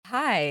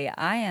Hi,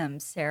 I am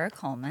Sarah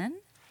Coleman,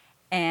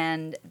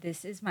 and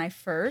this is my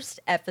first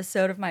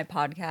episode of my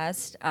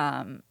podcast.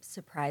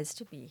 Surprised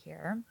to be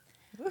here.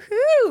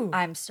 Woohoo!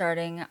 I'm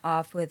starting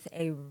off with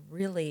a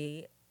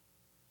really,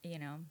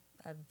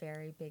 a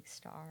very big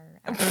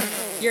star.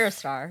 You're a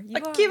star. You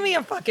are. Give me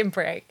a fucking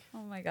break.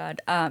 Oh my God.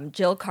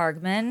 Jill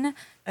Kargman,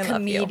 I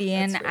love you.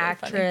 comedian, That's really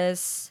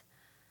actress.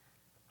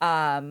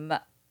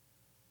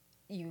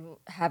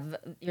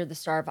 You're the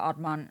star of Odd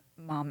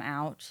Mom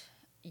Out.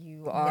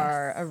 You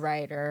are a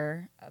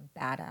writer, a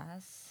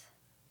badass.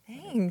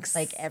 Thanks.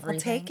 Like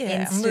everything. I'll take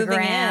it. Instagram.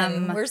 I'm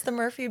moving in. Where's the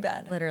Murphy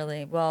bed?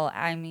 Literally. Well,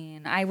 I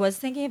mean, I was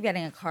thinking of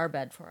getting a car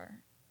bed for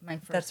my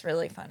first. That's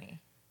really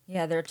funny.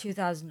 Yeah, they're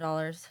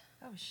 $2,000.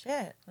 Oh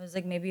shit! I was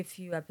like, maybe a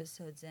few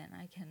episodes in,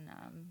 I can.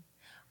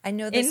 I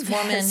know this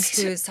woman invest.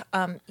 who's,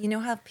 you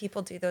know how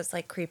people do those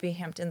like creepy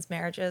Hamptons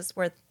marriages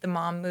where the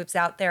mom moves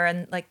out there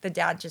and like the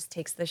dad just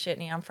takes the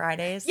shitney on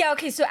Fridays? Yeah.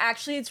 Okay. So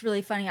actually, it's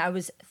really funny. I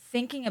was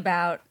thinking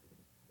about.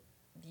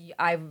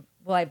 I've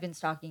been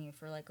stalking you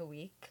for like a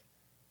week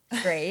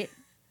straight.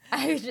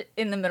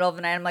 In the middle of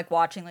the night, I'm like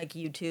watching like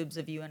YouTubes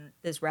of you and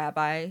this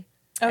rabbi.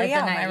 Oh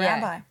yeah, my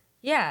rabbi.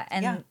 Yeah,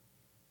 and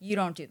you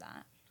don't do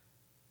that.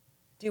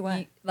 Do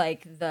what?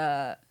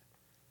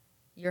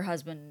 Your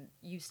husband,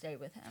 you stay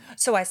with him.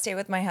 So I stay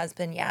with my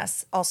husband.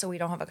 Yes. Also, we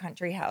don't have a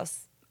country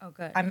house. Oh,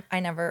 good. I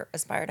never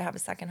aspire to have a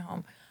second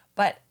home.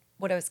 But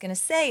what I was going to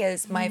say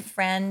is my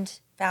friend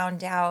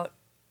found out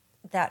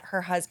that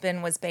her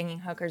husband was banging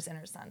hookers in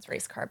her son's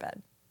race car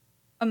bed.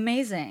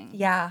 Amazing.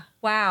 Yeah.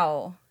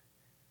 Wow.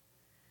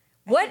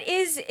 What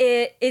is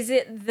it?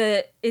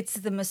 It's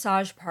the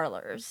massage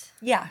parlors.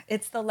 Yeah,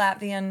 it's the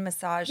Latvian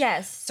massage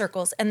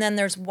circles. And then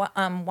there's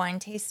wine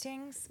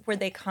tastings where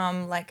they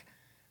come like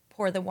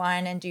pour the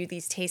wine and do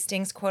these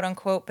tastings, quote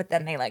unquote, but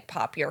then they like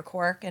pop your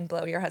cork and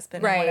blow your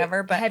husband or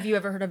whatever. But have you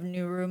ever heard of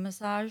Nuru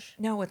massage?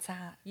 No, what's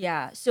that?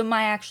 Yeah. So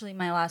my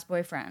last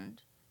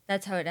boyfriend,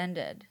 that's how it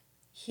ended.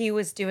 He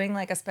was doing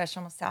like a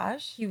special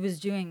massage? He was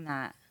doing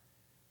that.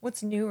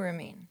 What's Nuru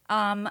mean?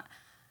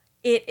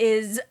 It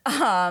is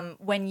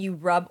when you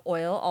rub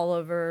oil all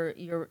over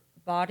your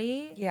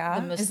body.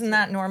 Yeah. Isn't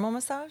that normal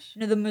massage?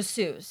 No, the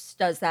masseuse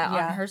does that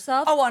on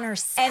herself. Oh, on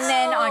herself. And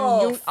then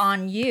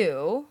on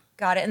you.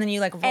 Got it. And then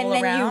you like roll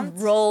around. And then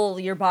you roll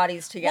your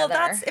bodies together.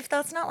 Well, if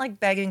that's not like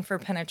begging for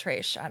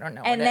penetration, I don't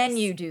know. And then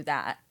you do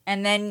that.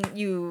 And then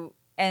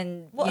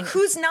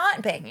who's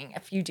not banging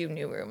if you do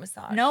Nuru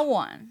massage? No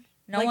one.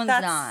 No like one's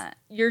not.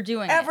 You're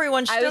doing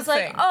everyone's it. I was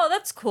like, oh,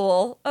 that's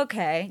cool.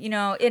 Okay.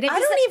 I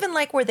don't even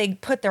like where they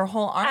put their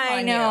whole arm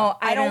on you.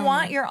 I don't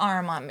want your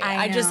arm on me.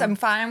 I'm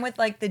fine with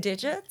like the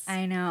digits.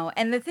 I know.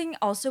 And the thing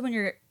also when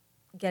you're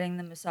getting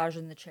the massage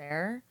in the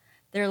chair,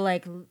 they're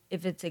like,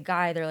 if it's a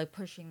guy, they're like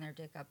pushing their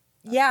dick up.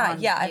 Yeah.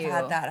 I've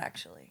had that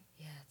actually.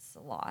 Yeah, it's a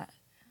lot.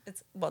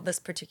 This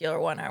particular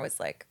one, I was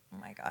like, oh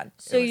my God.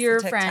 So your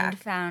friend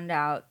found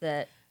out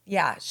that.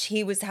 Yeah,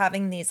 she was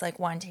having these like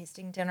wine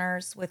tasting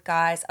dinners with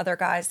other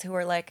guys who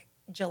were like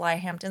July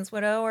Hamptons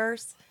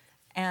widowers.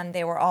 And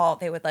they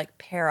would like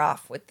pair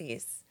off with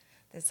this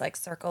like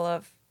circle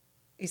of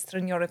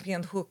Eastern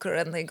European hooker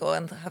and they go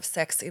and have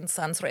sex in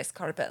son's race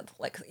car bed,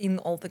 like in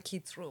all the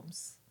kids'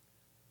 rooms.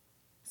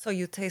 So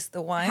you taste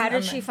the wine. How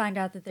did she find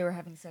out that they were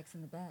having sex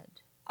in the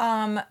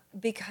bed?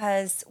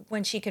 Because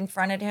when she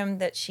confronted him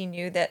that she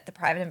knew that the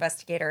private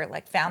investigator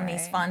like found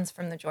these funds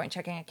from the joint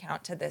checking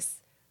account to this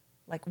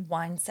like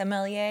wine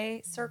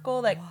sommelier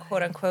circle that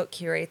quote unquote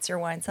curates your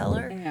wine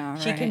cellar. Yeah,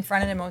 She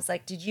confronted him and was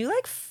like, did you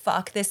like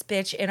fuck this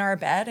bitch in our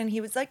bed? And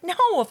he was like, no,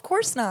 of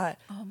course not.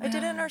 I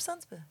did it in our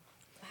son's bed.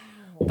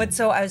 Wow. But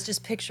so I was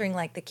just picturing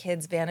like the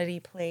kid's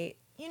vanity plate.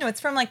 It's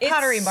from like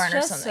Pottery Barn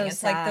or something.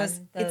 It's like those.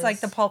 It's like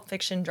the Pulp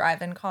Fiction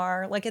drive-in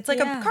car. Like it's like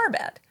a car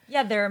bed.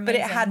 Yeah, they're amazing. But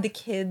it had the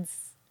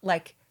kid's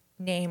like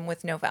name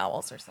with no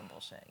vowels or some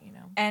bullshit,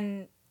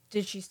 And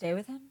did she stay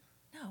with him?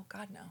 No,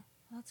 God no.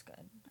 Well, that's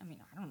good. I mean,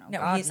 I don't know.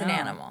 No, he's an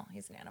animal.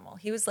 He's an animal.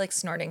 He was like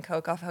snorting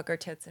coke off hooker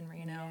tits in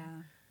Reno.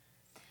 Yeah.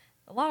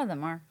 A lot of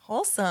them are.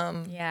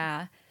 Wholesome.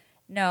 Yeah.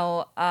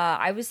 No,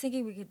 I was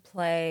thinking we could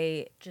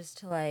play just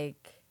to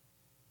like,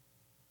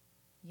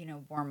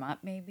 warm up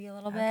maybe a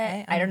little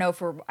bit. I don't know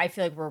if I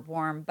feel like we're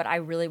warm, but I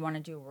really want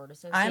to do a word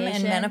association. I'm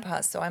in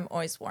menopause, so I'm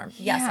always warm.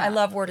 Yeah. Yes, I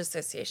love word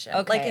association.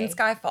 Okay. Like in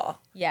Skyfall.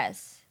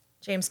 Yes.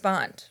 James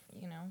Bond,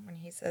 when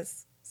he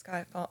says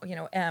Skyfall,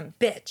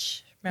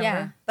 bitch. Remember?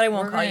 Yeah. But I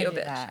won't call you a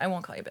bitch. I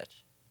won't call you a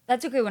bitch.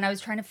 That's okay. When I was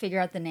trying to figure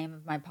out the name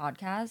of my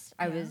podcast,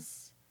 I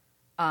was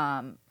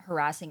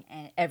harassing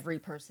every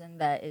person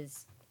that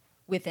is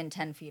within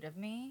 10 feet of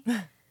me.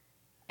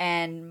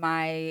 And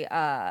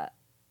my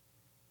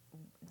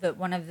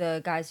one of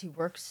the guys who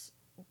works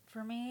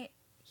for me,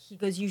 he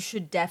goes, you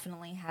should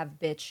definitely have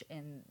bitch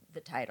in the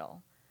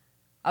title.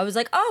 I was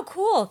like, oh,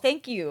 cool.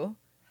 Thank you.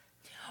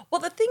 Well,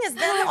 the thing is,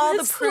 then all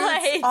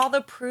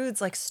the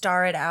prudes like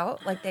star it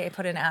out, like they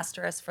put an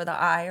asterisk for the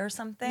I or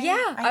something.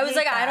 Yeah, I was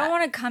like, I don't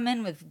want to come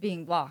in with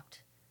being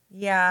blocked.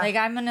 Yeah, like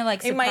I'm gonna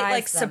like. It might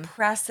like them.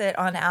 suppress it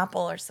on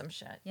Apple or some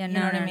shit. Yeah, you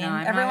know what I mean.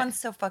 Everyone's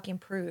so fucking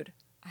prude.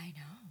 I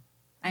know.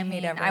 I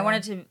hate everyone. I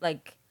wanted to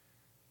like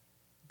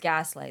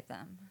gaslight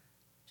them.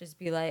 Just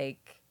be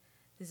like,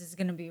 this is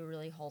going to be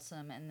really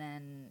wholesome. And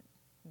then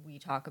we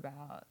talk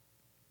about,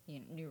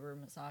 new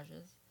room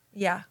massages.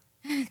 Yeah.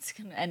 It's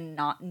gonna, and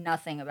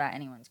nothing about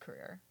anyone's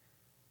career.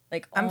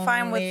 Like, I'm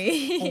fine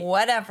with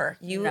whatever.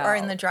 You are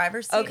in the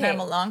driver's seat, and I'm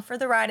along for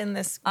the ride in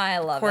this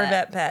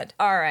Corvette bed.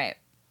 All right.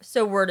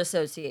 So word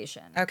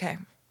association. Okay.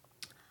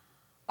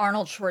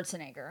 Arnold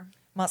Schwarzenegger.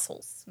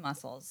 Muscles.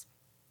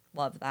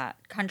 Love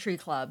that. Country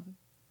club.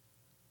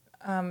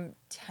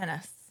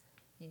 Tennis.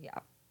 Yeah.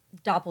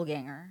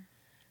 Doppelganger.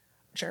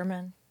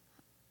 German.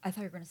 I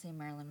thought you were going to say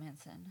Marilyn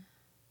Manson.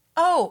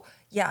 Oh,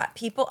 yeah.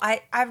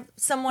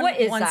 Someone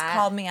once that?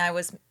 called me,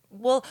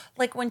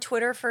 like when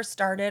Twitter first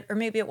started, or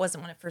maybe it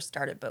wasn't when it first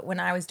started, but when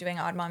I was doing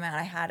Odd Mom Out,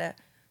 I had a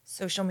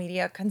social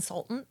media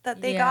consultant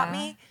that they got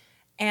me.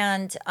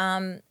 And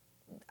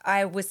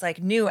I was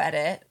like new at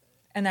it.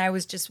 And I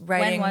was just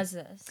writing. When was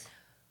this?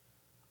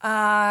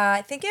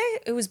 I think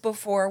it was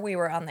before we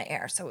were on the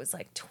air. So it was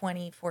like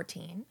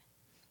 2014.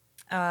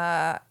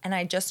 And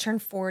I just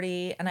turned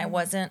 40 and I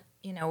wasn't,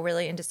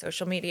 really into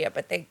social media,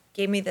 but they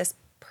gave me this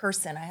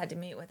person I had to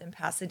meet with in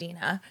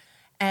Pasadena.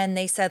 And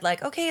they said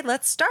like, okay,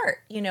 let's start,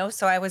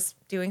 So I was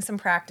doing some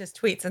practice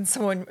tweets and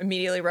someone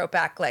immediately wrote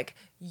back like,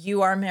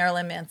 you are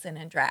Marilyn Manson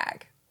in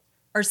drag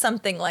or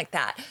something like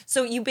that.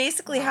 So you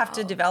basically have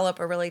to develop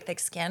a really thick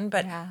skin,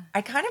 but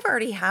I kind of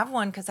already have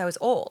one because I was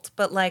old.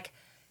 But like,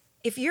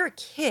 if you're a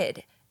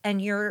kid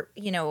and you're,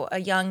 a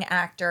young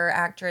actor,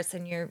 actress,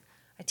 and you're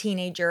a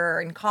teenager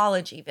or in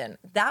college even,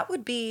 that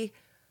would be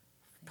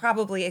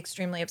probably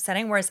extremely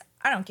upsetting. Whereas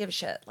I don't give a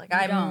shit. Like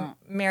I'm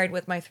married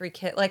with my 3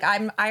 kids. Like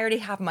I already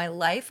have my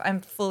life.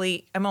 I'm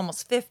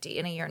almost 50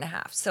 in a year and a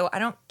half. So I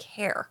don't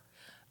care.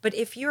 But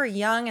if you're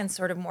young and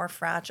sort of more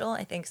fragile,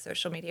 I think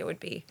social media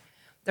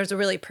there's a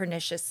really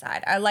pernicious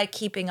side. I like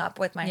keeping up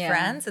with my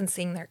friends and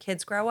seeing their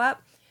kids grow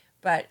up,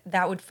 but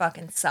that would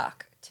fucking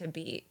suck to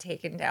be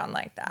taken down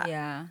like that.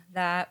 Yeah,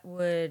 that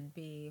would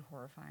be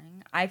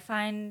horrifying. I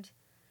find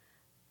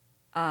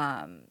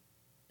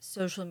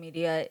social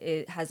media,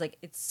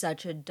 it's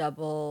such a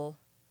double,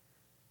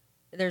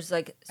 there's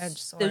like edged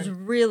sword. There's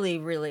really,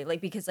 really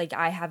because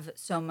I have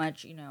so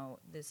much,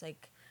 this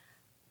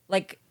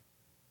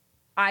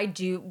I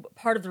do,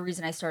 part of the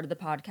reason I started the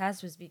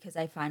podcast was because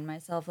I find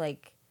myself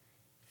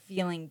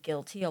feeling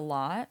guilty a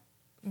lot.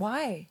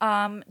 Why?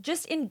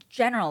 Just in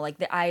general,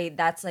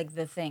 that's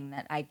the thing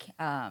that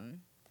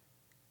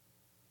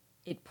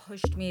it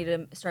pushed me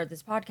to start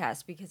this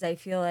podcast because I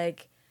feel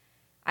like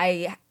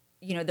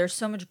there's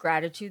so much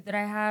gratitude that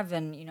I have,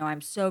 and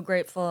I'm so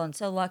grateful and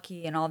so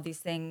lucky and all of these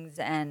things,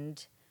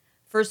 and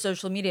for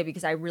social media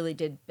because I really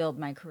did build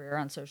my career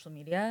on social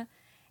media.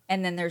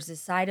 And then there's this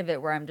side of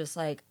it where I'm just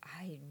like,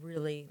 I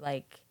really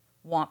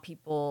want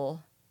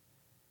people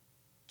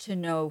to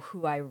know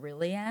who I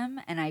really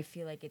am, and I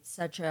feel like it's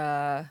such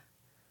a,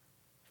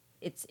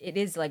 it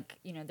is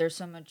there's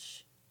so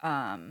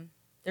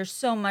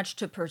much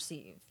to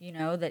perceive,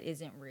 that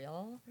isn't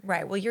real.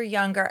 Right. Well, you're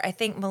younger. I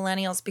think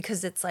millennials,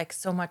 because it's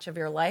so much of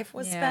your life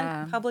was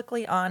spent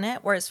publicly on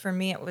it, whereas for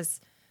me it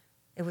was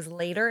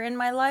later in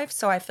my life,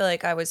 so I feel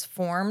like I was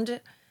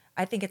formed.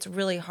 I think it's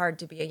really hard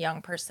to be a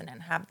young person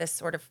and have this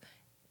sort of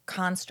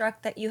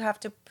construct that you have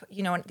to,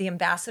 the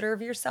ambassador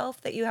of yourself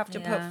that you have to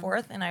put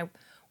forth, and I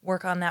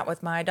work on that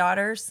with my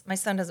daughters. My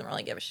son doesn't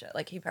really give a shit.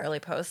 He barely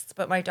posts,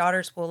 but my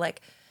daughters will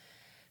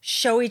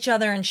show each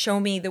other and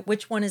show me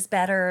which one is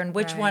better and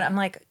which one. I'm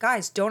like,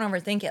 guys, don't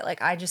overthink it.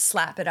 I just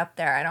slap it up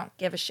there. I don't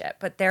give a shit.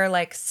 But they're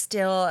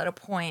still at a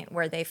point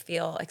where they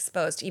feel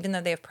exposed, even though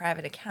they have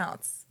private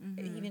accounts,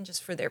 even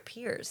just for their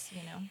peers,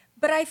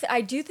 But I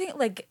do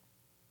think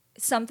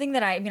something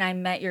that I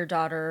met your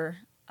daughter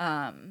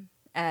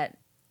at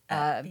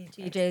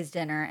BJ's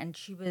dinner, and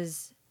she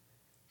was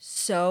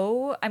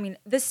so,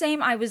 the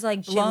same. I was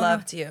blown. She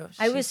loved you.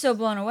 I was so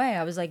blown away.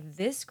 I was like,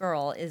 this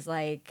girl is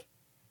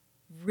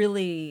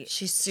really,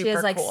 she's super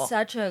cool.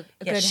 Such a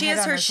good she head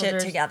has on her her shit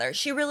shoulders. together.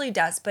 She really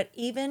does. But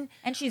and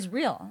she's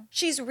real.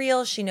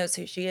 She knows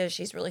who she is.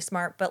 She's really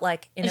smart. But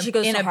in a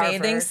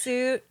Harvard. bathing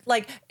suit,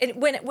 when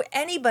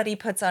anybody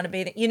puts on a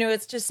bathing,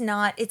 it's just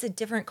not. It's a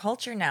different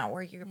culture now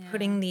where you're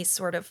putting these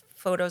sort of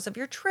photos of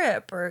your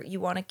trip, or you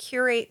want to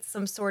curate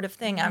some sort of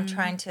thing. I'm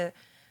trying to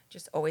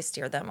just always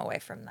steer them away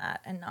from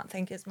that and not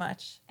think as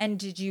much. And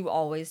did you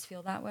always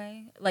feel that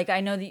way?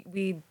 I know that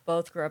we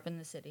both grew up in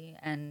the city,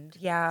 and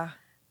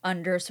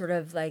under sort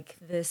of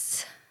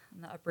this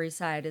on the Upper East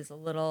Side is a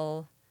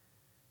little,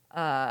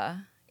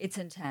 it's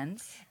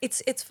intense.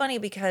 It's funny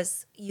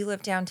because you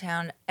live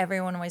downtown.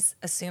 Everyone always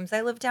assumes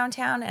I live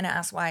downtown and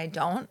asks why I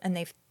don't, and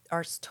they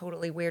are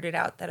totally weirded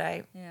out that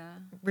I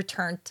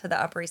returned to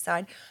the Upper East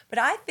Side. But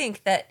I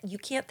think that you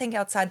can't think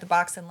outside the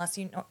box unless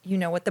you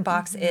know what the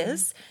box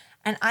is.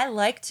 And I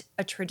liked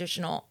a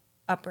traditional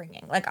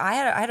upbringing. I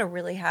had a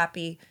really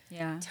happy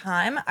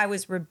time. I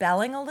was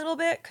rebelling a little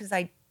bit because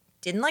I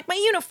didn't like my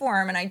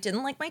uniform and I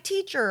didn't like my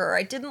teacher, or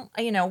I didn't,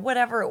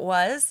 whatever it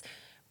was.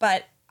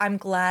 But I'm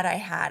glad I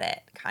had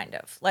it, kind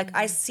of.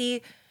 I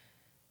see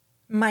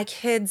my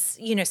kids,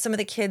 some of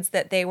the kids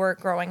that they were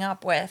growing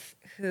up with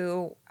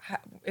who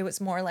it was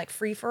more like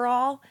free for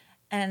all.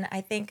 And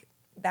I think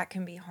that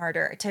can be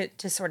harder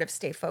to sort of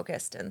stay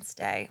focused and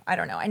stay. I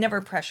don't know. I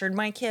never pressured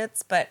my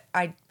kids, but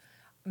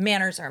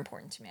manners are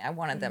important to me. I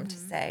wanted them to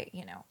say,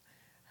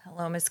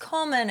 hello, Miss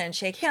Coleman, and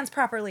shake hands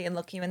properly and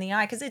look you in the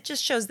eye, because it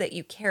just shows that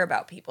you care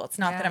about people. It's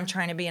not that I'm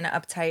trying to be an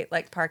uptight,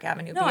 like, Park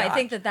Avenue No, biatch. I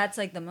think that that's,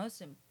 like, the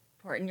most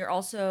important. You're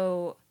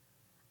also,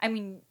 I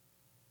mean,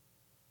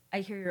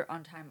 I hear you're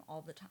on time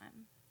all the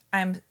time.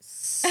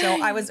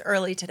 I was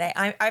early today.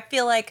 I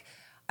feel like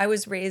I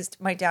was raised,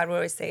 my dad would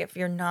always say, if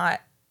you're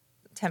not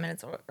 10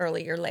 minutes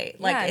early, you're late.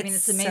 Yeah, I mean,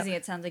 it's amazing.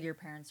 It sounds like your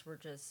parents were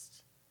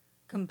just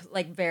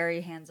very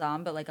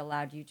hands-on, but like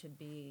allowed you to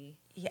be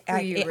who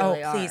you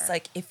really are. Please,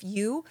 like, if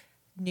you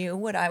knew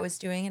what I was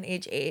doing at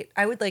age 8,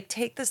 I would like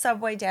take the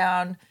subway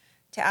down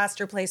to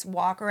Astor Place,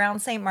 walk around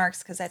St.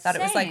 Mark's, because I thought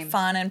it was like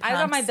fun and pumps. I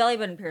got my belly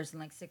button pierced in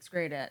like 6th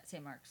grade at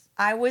St. Mark's.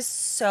 I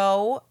was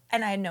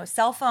and I had no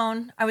cell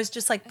phone. I was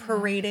just like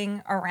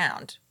parading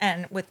around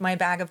and with my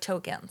bag of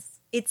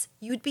tokens.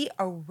 You'd be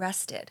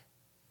arrested.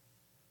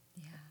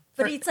 Yeah.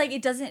 But it's like,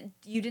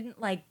 you didn't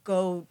like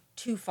go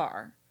too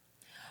far.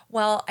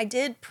 Well, I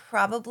did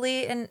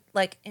probably,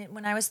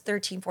 when I was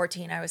 13,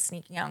 14, I was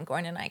sneaking out and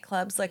going to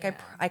nightclubs. Like,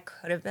 I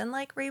could have been,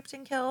 like, raped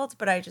and killed,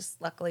 but I just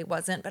luckily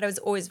wasn't. But I was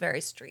always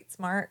very street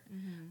smart.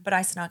 Mm-hmm. But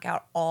I snuck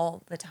out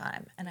all the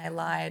time, and I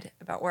lied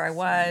about where I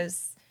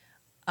was.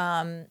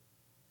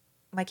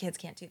 My kids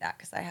can't do that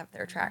because I have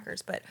their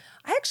trackers. But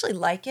I actually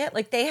like it.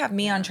 Like, they have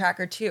me on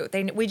tracker, too.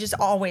 We just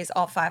always,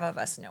 all 5 of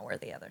us know where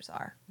the others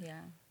are.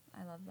 Yeah,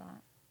 I love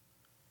that.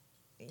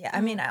 Yeah,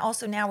 I mean, I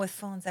also now with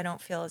phones, I don't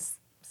feel as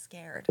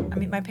scared. I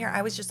mean,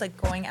 I was just like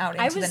going out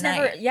into the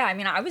night. Yeah, I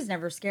mean, I was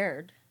never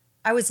scared.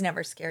 I was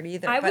never scared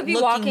either. I would be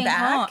walking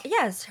home.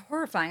 Yeah, it's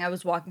horrifying. I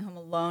was walking home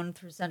alone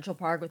through Central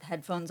Park with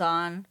headphones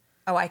on.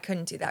 Oh, I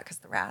couldn't do that because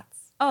the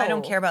rats. Oh. I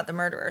don't care about the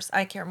murderers.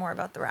 I care more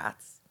about the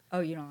rats. Oh,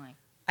 you don't like?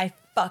 I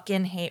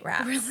fucking hate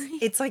rats. Really?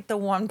 It's like the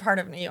one part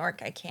of New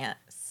York I can't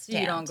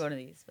stand. You don't go to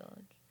the East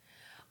Village?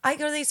 I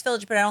go to the East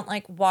Village, but I don't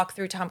like walk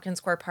through Tompkins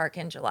Square Park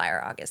in July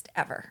or August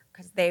ever,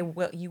 because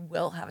you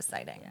will have a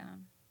sighting. Yeah.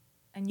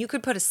 And you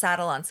could put a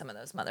saddle on some of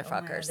those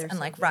motherfuckers and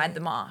like ride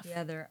them off.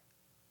 Yeah,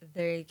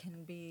 they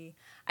can be.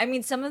 I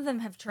mean, some of them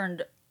have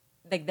turned,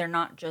 like, they're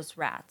not just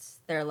rats.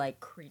 They're like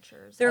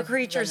creatures. They're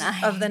creatures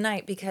of the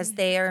night because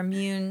they are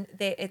immune.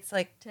 It's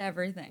like to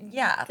everything.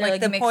 Yeah, like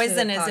the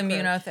poison is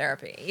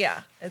immunotherapy.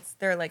 Yeah,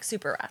 they're like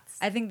super rats.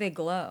 I think they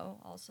glow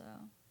also.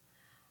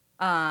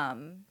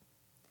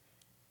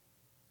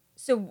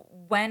 So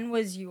when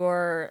was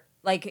your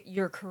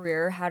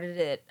career? How did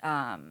it?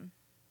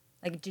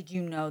 Like, did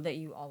you know that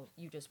you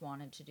just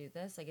wanted to do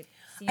this? Like, it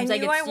seems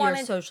like your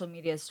social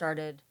media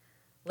started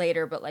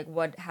later, but like,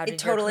 how did it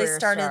totally your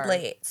career start?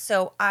 Late?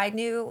 So I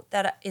knew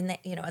that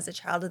as a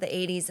child of the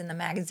 80s in the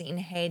magazine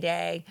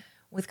heyday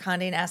with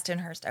Condé Nast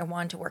and Hearst, I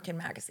wanted to work in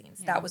magazines.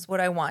 Yeah. That was what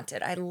I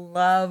wanted. I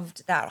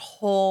loved that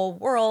whole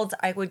world.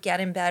 I would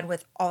get in bed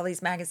with all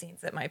these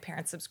magazines that my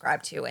parents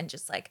subscribed to and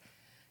just like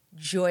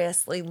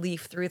joyously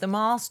leaf through them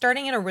all,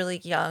 starting at a really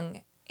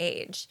young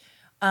age.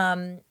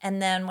 And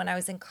then when I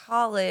was in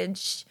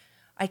college,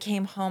 I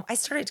came home. I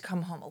started to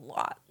come home a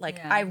lot. Like,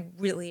 I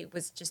really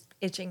was just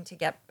itching to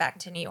get back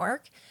to New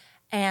York.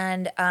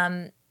 And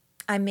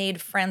I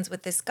made friends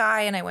with this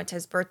guy, and I went to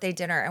his birthday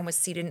dinner and was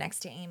seated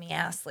next to Amy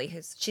Astley,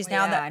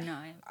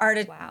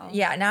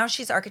 now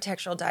she's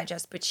Architectural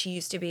Digest, but she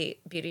used to be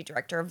beauty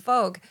director of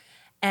Vogue.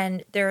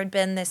 And there had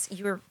been this,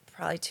 you were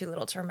probably too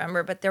little to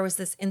remember, but there was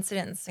this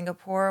incident in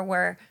Singapore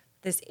where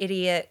this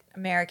idiot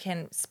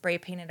American spray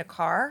painted a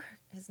car.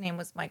 His name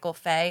was Michael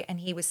Fay, and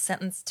he was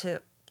sentenced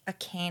to a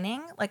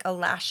caning, like a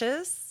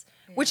lashes,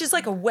 which is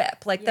like a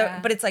whip,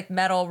 but it's like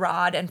metal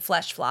rod and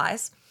flesh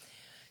flies.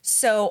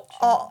 So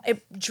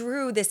it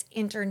drew this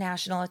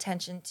international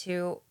attention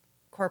to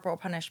corporal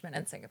punishment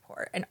in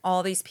Singapore, and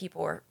all these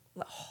people were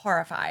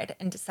horrified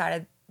and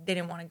decided they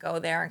didn't want to go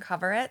there and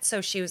cover it.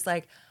 So she was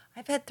like,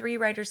 I've had 3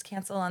 writers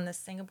cancel on this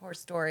Singapore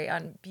story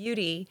on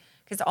beauty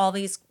because all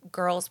these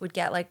girls would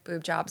get like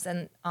boob jobs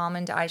and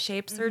almond eye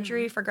shape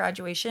surgery for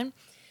graduation.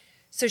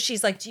 So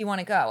she's like, do you want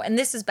to go? And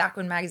this is back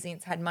when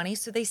magazines had money.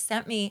 So they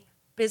sent me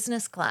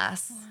business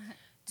class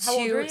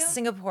to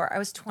Singapore. I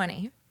was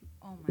 20.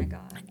 Oh, my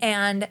God.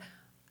 And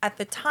at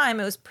the time,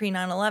 it was pre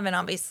 9/11,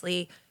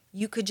 obviously.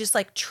 You could just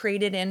like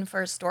trade it in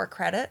for a store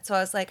credit. So I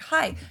was like,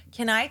 hi,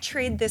 can I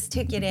trade this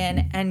ticket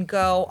in and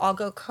I'll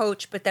go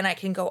coach, but then I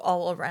can go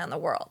all around the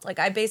world. Like,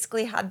 I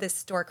basically had this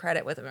store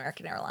credit with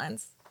American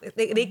Airlines.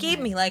 They gave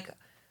me like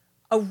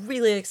a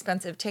really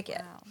expensive ticket.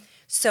 Wow.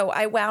 So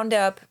I wound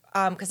up,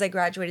 because I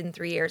graduated in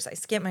 3 years, I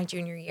skipped my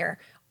junior year.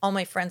 All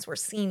my friends were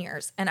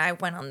seniors, and I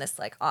went on this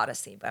like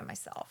odyssey by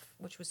myself,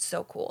 which was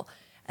so cool.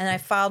 And I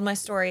filed my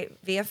story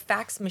via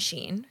fax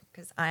machine,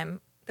 because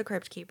I'm the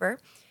crypt keeper.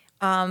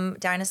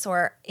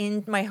 Dinosaur,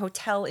 in my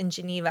hotel in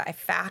Geneva. I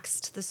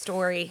faxed the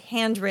story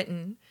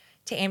handwritten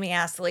to Amy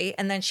Astley,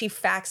 and then she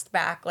faxed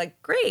back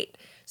like, great.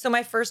 So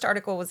my first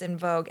article was in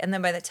Vogue, and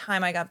then by the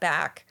time I got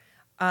back,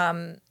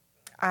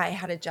 I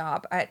had a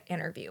job at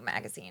Interview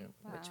magazine,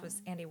 which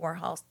was Andy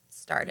Warhol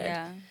started.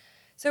 Yeah.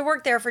 So I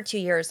worked there for 2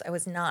 years. I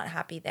was not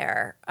happy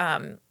there.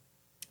 And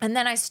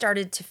then I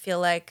started to feel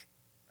like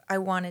I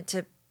wanted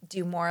to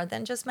do more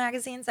than just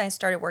magazines. I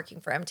started working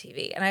for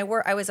MTV, and I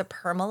was a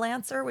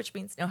permalancer, which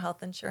means no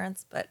health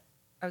insurance, but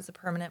I was a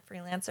permanent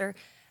freelancer,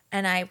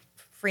 and I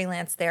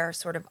freelanced there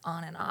sort of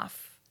on and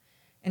off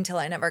until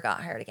I never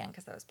got hired again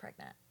because I was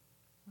pregnant.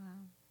 Wow.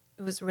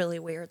 It was really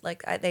weird.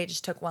 Like they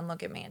just took one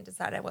look at me and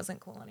decided I wasn't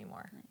cool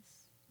anymore.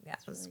 Nice. Yeah,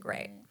 it was really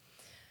great. great.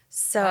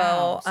 So,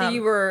 Wow. So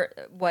you were,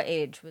 what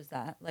age was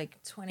that?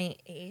 Like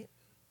 28.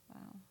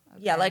 wow.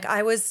 Okay. Yeah, like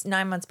I was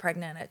 9 months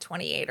pregnant at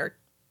 28 or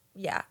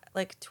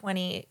like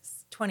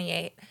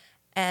 28.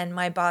 And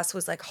my boss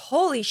was like,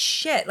 holy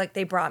shit. Like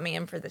they brought me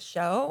in for the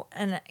show.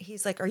 And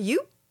he's like, are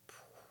you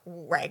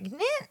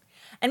pregnant?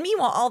 And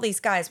meanwhile, all these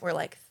guys were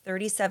like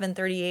 37,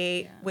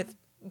 38 with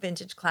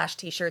vintage Clash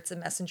t-shirts and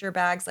messenger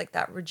bags, like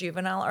that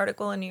Rejuvenile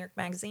article in New York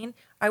Magazine.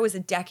 I was a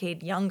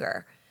decade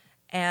younger.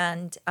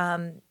 And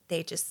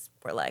they just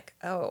were like,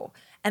 oh.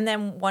 And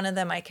then one of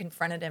them, I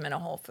confronted him in a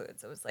Whole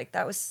Foods. It was like,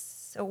 that was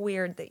so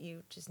weird that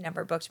you just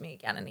never booked me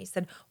again. And he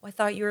said, well, I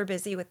thought you were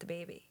busy with the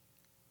baby.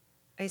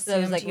 So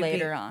it was like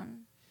later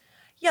on.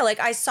 Yeah, like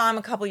I saw him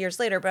a couple years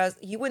later,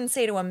 but you wouldn't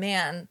say to a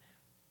man,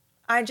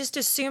 I just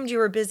assumed you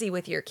were busy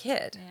with your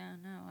kid. Yeah,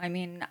 no. I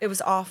mean, it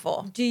was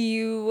awful. Do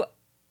you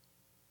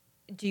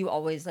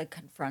always like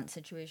confront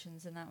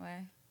situations in that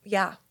way?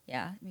 Yeah.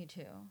 Yeah, me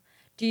too.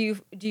 Do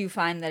you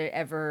find that it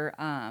ever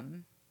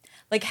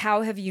like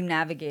how have you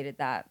navigated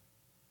that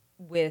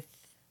with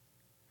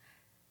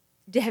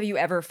have you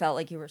ever felt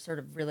like you were sort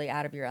of really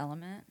out of your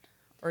element,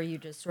 or you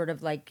just sort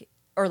of like,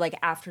 or like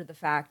after the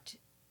fact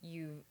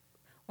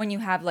when you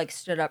have like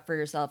stood up for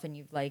yourself and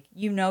you've like,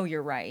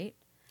 you're right.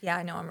 Yeah,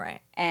 I know I'm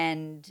right.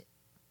 And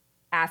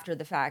after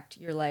the fact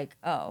you're like,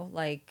 oh,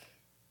 like,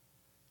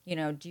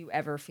 do you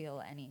ever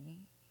feel any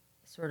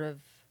sort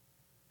of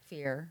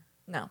fear?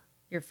 No.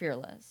 You're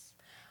fearless.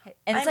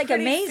 And it's I'm like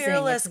pretty amazing.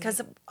 Fearless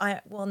because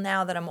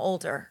now that I'm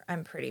older,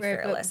 I'm pretty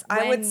fearless.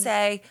 I would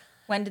say.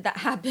 When did that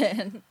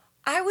happen?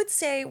 I would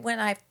say when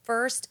I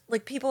first,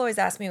 like people always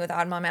ask me with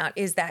Odd Mom Out,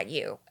 is that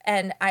you?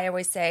 And I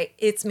always say,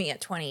 it's me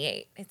at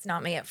 28. It's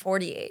not me at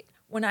 48.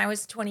 When I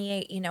was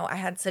 28, I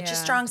had such a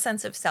strong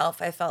sense of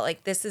self. I felt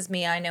like this is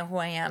me. I know who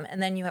I am.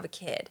 And then you have a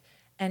kid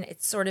and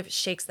it sort of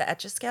shakes the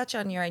Etch-a-Sketch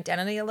on your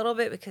identity a little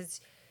bit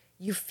because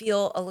you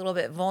feel a little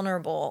bit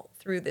vulnerable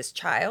through this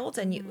child.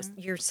 And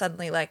you're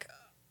suddenly like,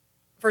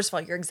 first of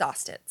all, you're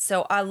exhausted.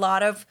 So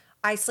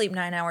I sleep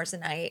 9 hours a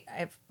night.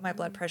 My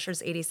blood pressure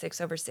is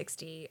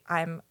 86/60.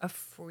 I'm a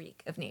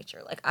freak of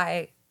nature. Like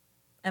I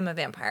am a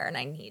vampire and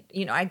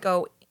I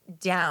go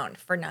down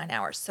for 9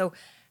 hours. So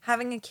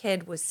having a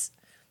kid was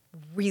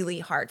really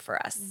hard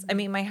for us. Mm-hmm. I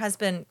mean, my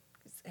husband,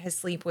 his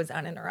sleep was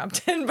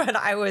uninterrupted, but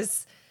I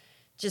was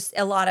just,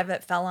 a lot of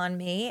it fell on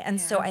me.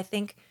 And so I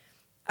think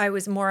I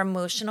was more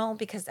emotional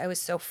because I was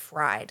so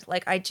fried.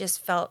 Like I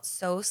just felt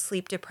so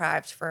sleep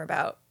deprived for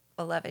about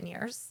 11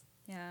 years.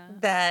 Yeah.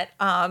 That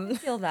I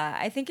feel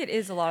that. I think it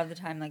is a lot of the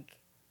time like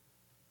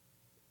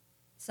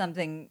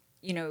something,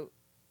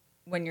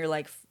 when you're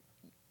like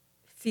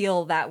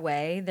feel that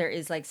way, there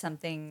is like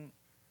something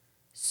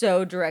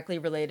so directly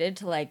related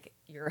to like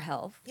your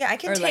health. Yeah, I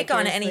can take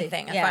on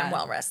anything if I'm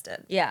well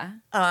rested. Yeah.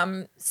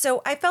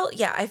 So I felt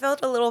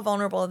a little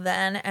vulnerable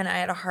then, and I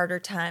had a harder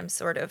time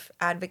sort of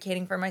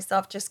advocating for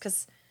myself just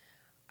because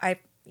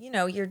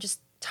you're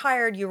just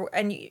tired,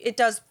 it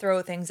does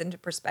throw things into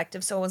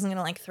perspective. So I wasn't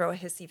gonna like throw a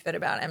hissy fit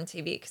about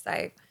MTV because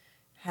I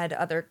had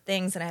other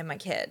things and I had my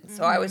kid.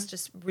 So I was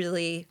just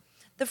really,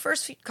 the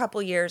first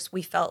couple years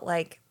we felt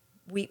like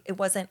it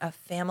wasn't a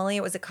family,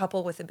 it was a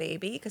couple with a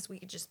baby because we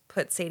could just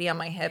put Sadie on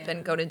my hip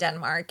and go to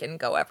Denmark and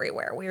go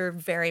everywhere. We were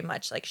very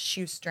much like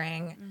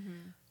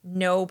shoestring,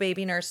 no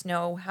baby nurse,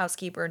 no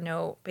housekeeper,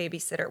 no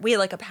babysitter. We had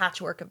like a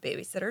patchwork of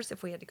babysitters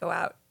if we had to go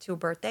out to a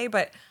birthday,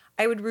 but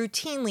I would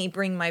routinely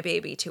bring my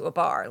baby to a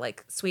bar,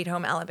 like Sweet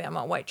Home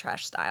Alabama, white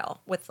trash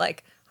style, with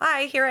like,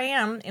 hi, here I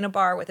am in a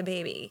bar with a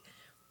baby.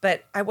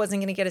 But I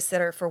wasn't going to get a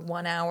sitter for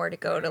 1 hour to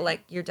go to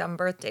like your dumb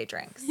birthday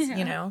drinks,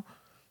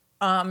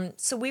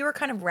 So we were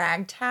kind of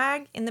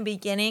ragtag in the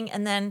beginning.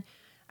 And then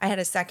I had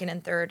a second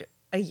and third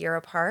a year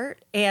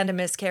apart and a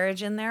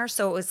miscarriage in there.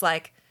 So it was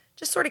like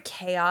just sort of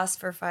chaos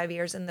for 5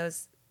 years. And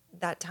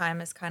that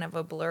time is kind of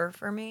a blur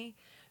for me.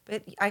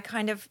 But I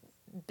kind of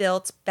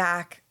built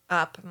back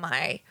up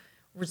my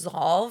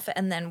resolve,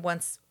 and then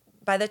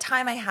by the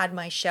time I had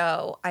my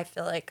show, I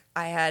feel like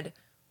I had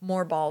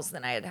more balls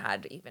than I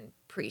had even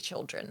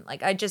pre-children.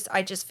 Like I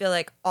just feel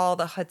like all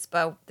the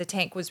chutzpah, the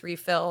tank was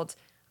refilled.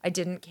 I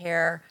didn't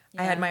care.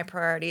 I had my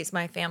priorities.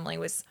 My family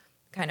was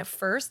kind of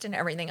first and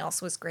everything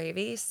else was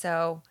gravy.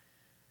 So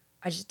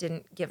I just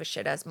didn't give a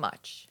shit as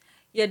much.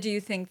 Yeah. Do you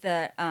think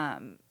that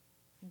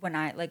when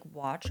I like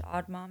watch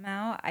Odd Mom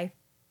Out,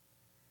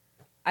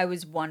 I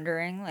was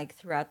wondering, like,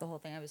 throughout the whole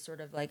thing, I was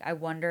sort of like, I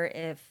wonder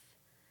if,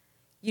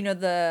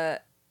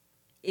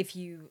 if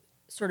you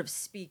sort of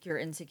speak your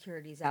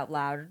insecurities out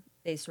loud,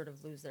 they sort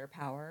of lose their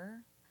power.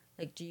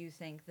 Like, do you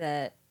think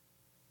that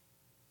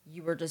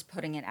you were just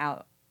putting it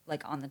out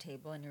like on the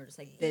table and you were just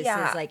like, this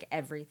is like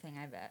everything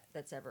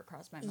that's ever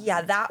crossed my mind?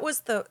 Yeah, that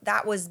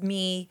was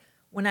me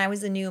when I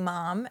was a new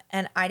mom,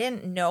 and I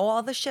didn't know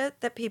all the shit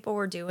that people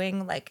were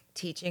doing, like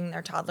teaching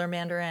their toddler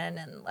Mandarin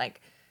and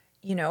like,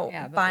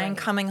 buying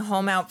coming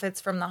home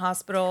outfits from the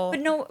hospital.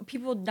 But no,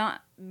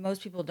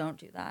 most people don't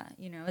do that.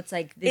 It's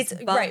like this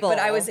bubble. Right, but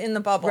I was in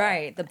the bubble.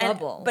 Right, the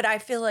bubble. But I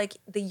feel like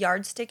the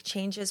yardstick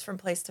changes from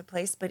place to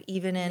place, but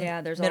even in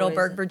there's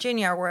Middleburg,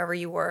 Virginia, or wherever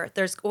you were,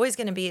 there's always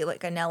going to be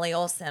like a Nellie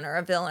Olson or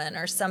a villain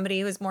or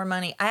somebody who's more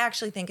money. I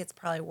actually think it's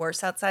probably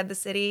worse outside the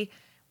city,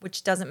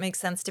 which doesn't make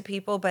sense to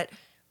people, but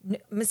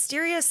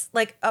mysterious,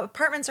 like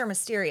apartments are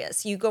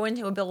mysterious. You go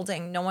into a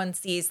building, no one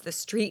sees the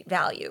street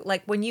value.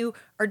 Like when you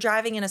are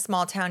driving in a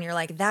small town, you're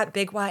like, that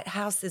big white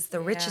house is the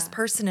richest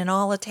person in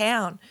all of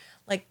town.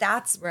 Like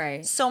that's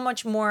so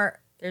much more.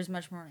 There's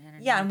much more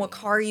energy. Yeah, and what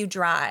car you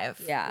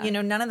drive. Yeah.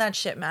 None of that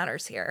shit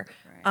matters here.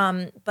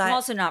 Right. But I'm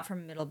also not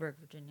from Middleburg,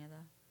 Virginia, though.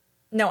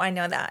 No, I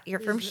know that. You're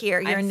from here.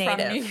 You're I'm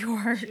native. from New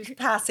York. Just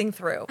passing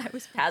through. I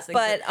was passing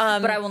through.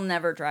 But I will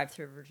never drive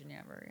through Virginia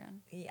ever again.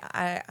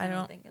 Yeah, I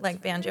don't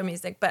like banjo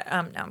music, but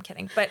no, I'm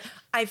kidding. But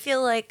I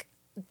feel like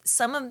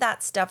some of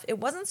that stuff, it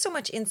wasn't so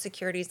much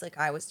insecurities like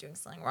I was doing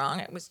something wrong.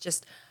 It was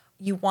just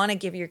you want to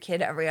give your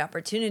kid every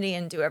opportunity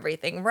and do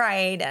everything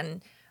right.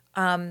 And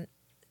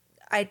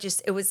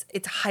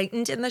it's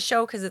heightened in the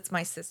show because it's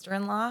my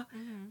sister-in-law.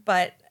 Mm-hmm.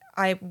 But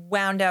I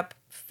wound up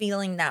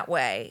feeling that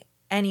way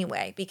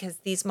anyway, because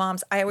these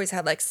moms, I always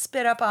had like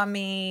spit up on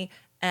me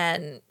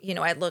and,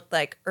 I looked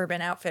like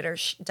Urban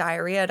Outfitters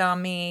diarrheaed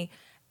on me,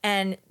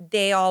 and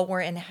they all were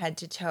in head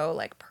to toe,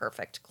 like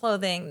perfect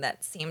clothing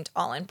that seemed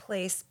all in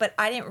place. But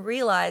I didn't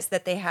realize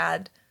that they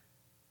had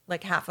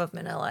like half of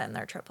Manila in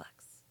their triplex.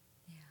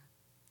 Yeah.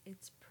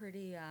 It's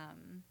pretty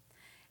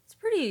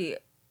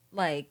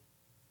like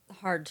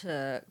hard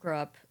to grow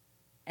up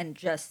and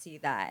just see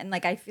that. And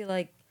like, I feel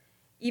like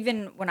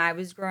even when I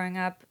was growing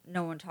up,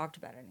 no one talked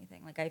about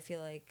anything. Like, I feel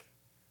like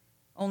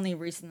only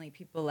recently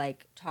people,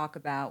 like, talk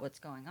about what's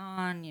going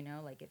on,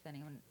 like, if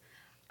anyone...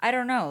 I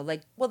don't know,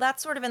 like... Well,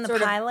 that's sort of in the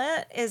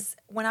pilot, is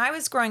when I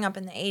was growing up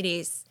in the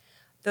 80s,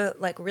 the,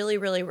 like, really,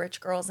 really rich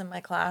girls in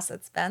my class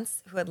at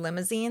Spence who had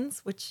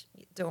limousines, which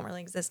don't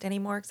really exist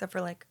anymore except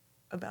for, like,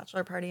 a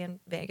bachelor party in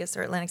Vegas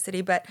or Atlantic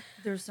City, but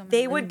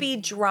they would be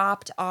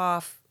dropped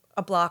off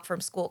a block from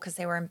school because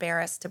they were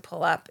embarrassed to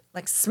pull up,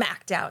 like,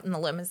 smacked out in the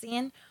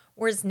limousine.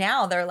 Whereas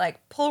now they're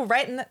like, pull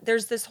right in.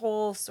 There's this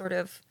whole sort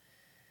of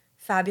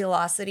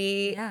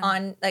fabulosity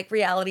on like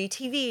reality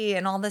TV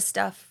and all this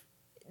stuff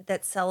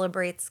that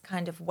celebrates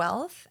kind of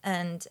wealth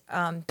and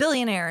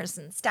billionaires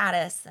and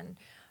status and,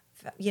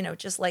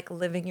 just like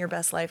living your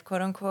best life,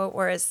 quote unquote.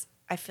 Whereas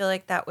I feel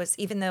like that was,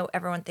 even though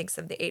everyone thinks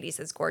of the 80s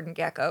as Gordon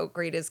Gekko,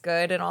 greed is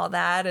good and all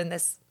that, and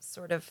this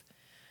sort of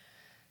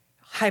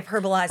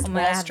hyperbolized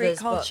Wall Street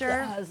culture.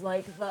 That has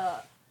like the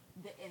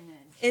image.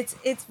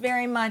 It's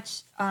very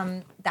much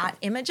that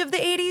image of the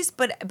 80s,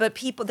 but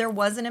people, there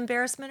was an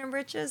embarrassment of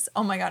riches.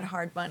 Oh my God,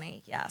 Hard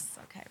Money. Yes.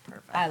 Okay,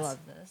 perfect. I love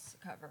this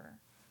cover.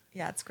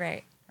 Yeah, it's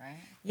great. Right?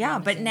 Yeah,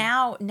 but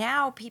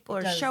now people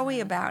are showy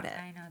about it.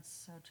 I know,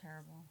 it's so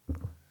terrible.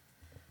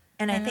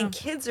 And I think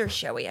kids are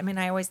showy. I mean,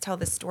 I always tell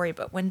this story,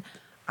 but when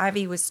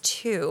Ivy was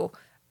 2,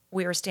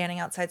 we were standing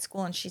outside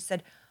school and she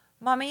said,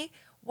 "Mommy,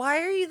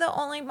 why are you the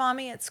only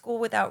mommy at school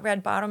without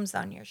red bottoms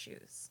on your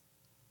shoes?"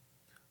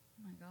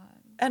 Oh my God.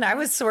 And I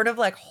was sort of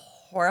like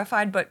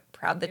horrified, but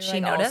proud that she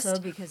noticed.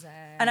 Also because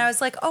and I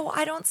was like, "Oh,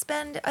 I don't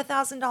spend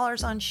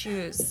 $1,000 on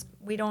shoes.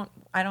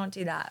 I don't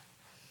do that."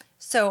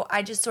 So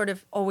I just sort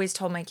of always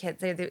told my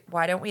kids,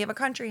 "Why don't we have a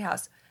country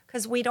house?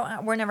 Because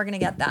we're never going to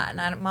get that.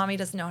 And mommy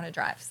doesn't know how to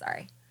drive.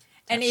 Sorry."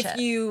 And if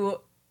do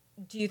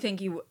you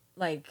think you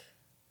like,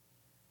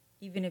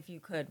 even if you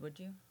could, would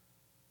you?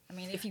 I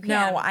mean, if you can.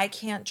 No, I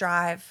can't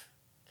drive.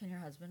 Can your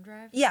husband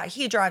drive? Yeah,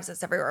 he drives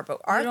us everywhere.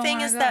 But our thing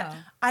is that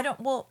I don't.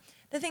 Well,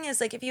 the thing is,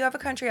 like, if you have a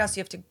country house,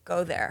 you have to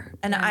go there,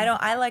 and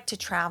I like to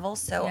travel.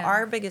 So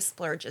our biggest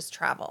splurge is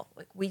travel.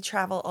 Like, we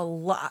travel a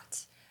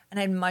lot, and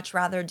I'd much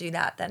rather do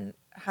that than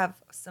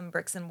have some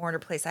bricks and mortar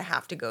place I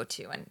have to go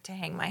to and to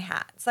hang my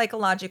hat.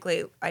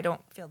 Psychologically, I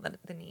don't feel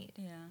the need.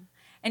 Yeah.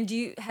 And do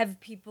you have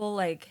people,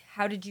 like,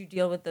 how did you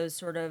deal with those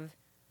sort of,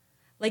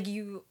 like,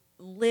 you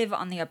live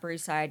on the Upper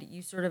East Side,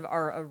 you sort of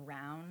are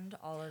around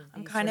all of these.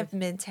 I'm kind of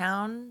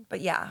midtown, but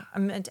yeah,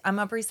 I'm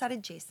Upper East Side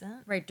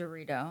adjacent. Right,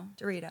 Dorito.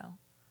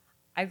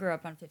 I grew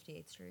up on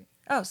 58th Street.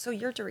 Oh, so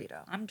you're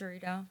Dorito. I'm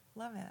Dorito.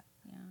 Love it.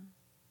 Yeah.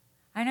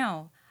 I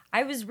know.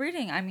 I was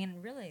reading, I mean,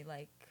 really,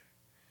 like,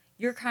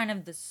 you're kind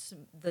of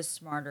the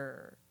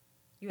smarter,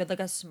 you had, like,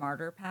 a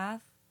smarter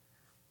path.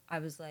 I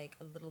was, like,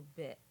 a little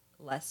bit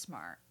less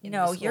smart.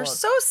 No, you're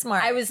so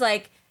smart. I was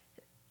like,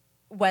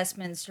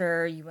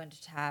 Westminster, you went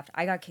to Taft.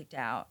 I got kicked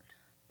out,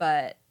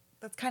 but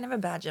that's kind of a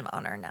badge of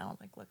honor now,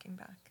 like, looking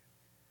back.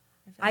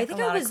 I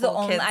think I was the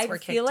only, I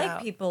feel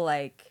like people,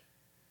 like,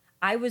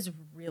 I was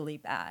really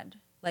bad.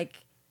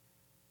 Like,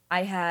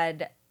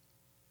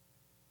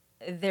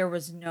 there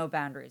was no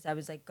boundaries. I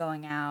was, like,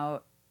 going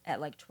out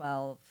at, like,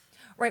 12.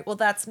 Right. Well,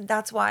 that's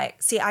why.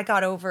 See, I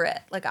got over it.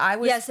 Like I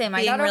was Same. I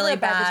being got over really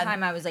it by bad. the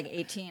time I was like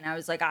 18. I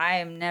was like, I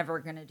am never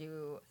gonna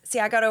do. See,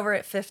 I got over it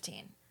at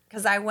 15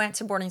 because I went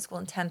to boarding school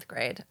in 10th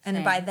grade,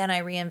 and by Same. then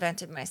I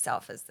reinvented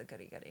myself as the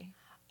goody goody.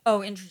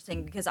 Oh,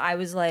 interesting. Because I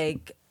was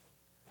like,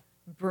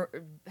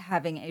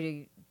 having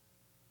a,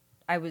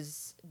 I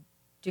was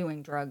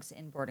doing drugs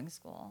in boarding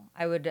school.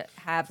 I would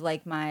have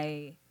like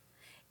my.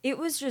 It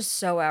was just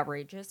so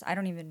outrageous. I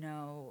don't even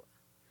know.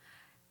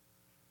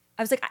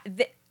 I was like,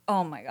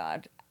 oh my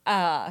God.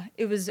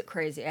 It was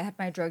crazy. I had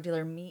my drug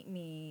dealer meet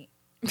me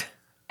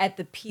at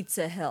the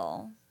Pizza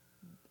Hill,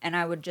 and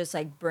I would just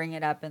like bring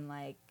it up and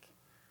like,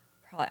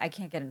 probably, I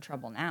can't get in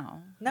trouble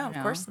now. No, of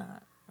course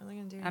not. What are they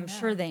gonna do? I'm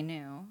sure they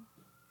knew.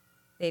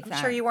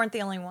 I'm sure you weren't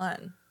the only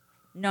one.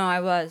 No,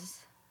 I was.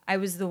 I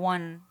was the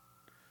one.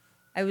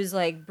 I was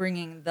like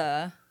bringing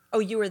the. Oh,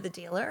 you were the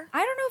dealer? I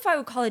don't know if I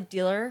would call it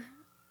dealer.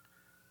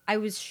 I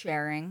was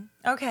sharing.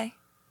 Okay.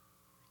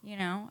 You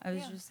know, I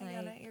was just I like,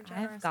 get it. You're a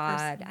generous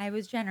person. I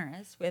was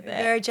generous with You're it.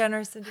 a very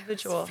generous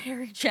individual.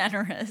 Very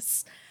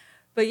generous.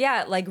 But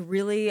yeah, like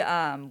really,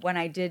 when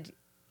I did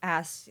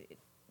ask,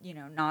 you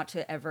know, not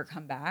to ever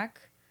come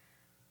back,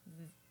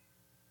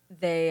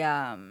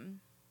 I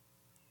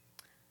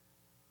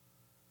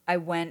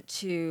went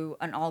to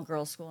an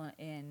all-girls school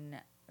in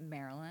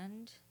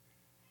Maryland,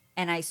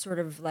 and I sort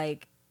of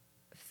like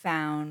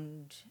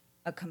found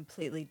a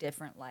completely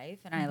different life,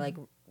 and I like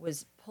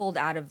was pulled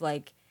out of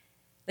like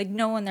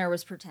no one there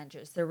was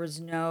pretentious. There was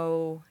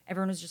no,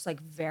 everyone was just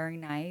like very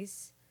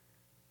nice,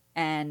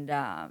 and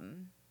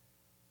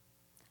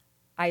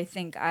I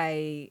think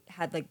I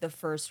had like the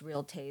first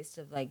real taste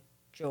of like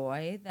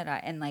joy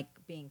and like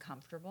being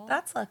comfortable.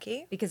 That's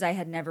lucky. Because I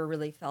had never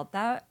really felt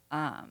that.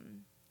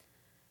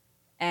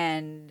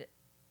 And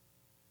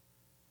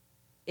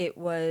it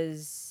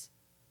was,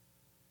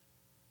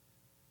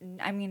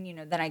 I mean, you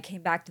know, then I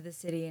came back to the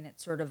city, and it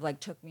sort of like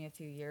took me a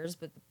few years,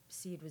 but the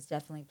seed was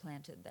definitely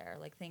planted there.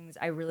 Like things,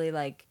 I really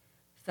like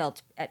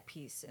felt at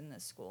peace in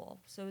this school.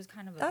 So it was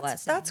kind of a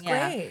blessing. That's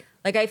great.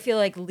 Like I feel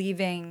like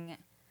leaving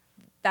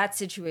that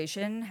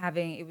situation,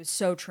 it was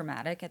so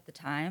traumatic at the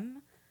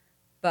time,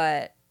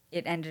 but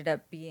it ended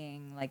up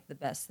being like the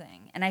best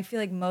thing. And I feel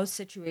like most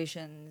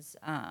situations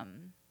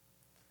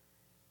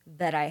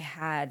that I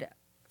had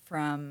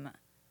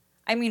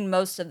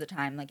most of the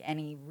time, like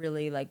any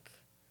really like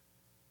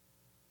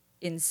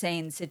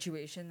insane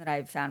situation that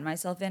I've found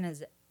myself in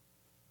is,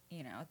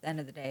 you know, at the end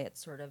of the day, it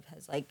sort of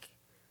has like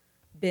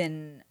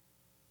been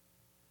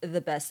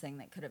the best thing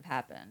that could have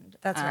happened.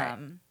 That's right.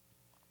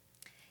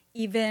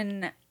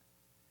 Even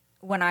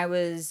when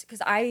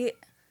because I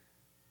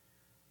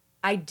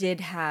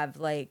did have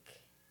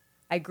like,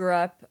 I grew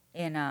up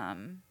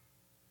in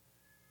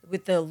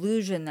with the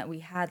illusion that we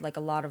had like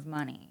a lot of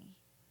money,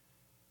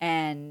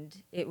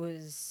 and it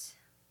was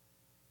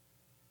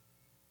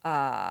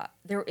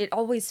it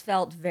always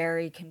felt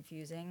very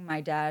confusing.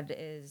 My dad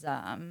is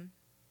I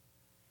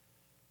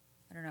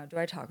don't know, do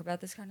I talk about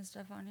this kind of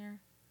stuff on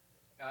here?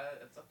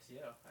 It's up to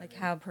you. Like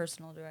how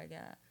personal do I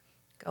get?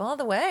 Go all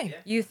the way. Yeah.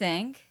 You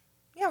think?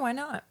 Yeah, why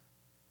not?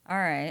 All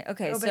right.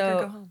 Okay, Go big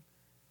or go home.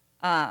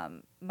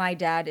 My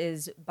dad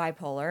is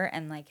bipolar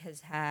and like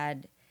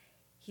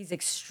he's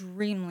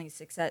extremely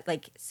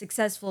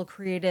successful,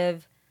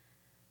 creative,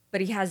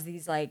 but he has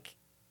these like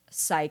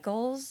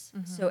cycles.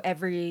 Mm-hmm. So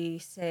every,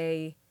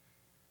 say,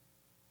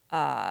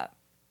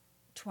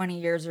 20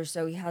 years or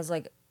so, he has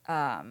like,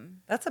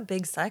 That's a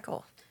big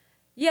cycle.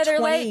 yeah, they're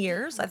 20 like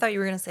years? I thought you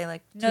were going to say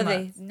like 2 no,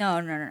 months.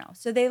 no.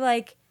 So they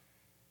like,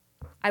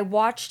 I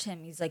watched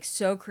him. He's like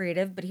so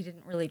creative, but he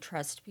didn't really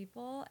trust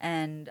people.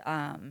 And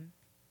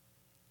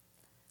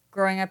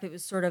growing up, it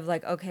was sort of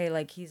like, okay,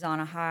 like he's on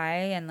a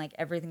high and like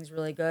everything's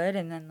really good.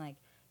 And then like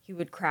he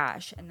would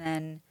crash and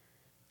then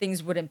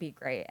things wouldn't be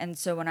great. And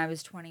so when I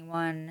was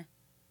 21,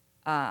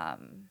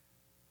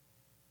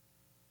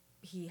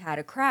 he had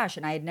a crash,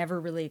 and I had never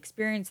really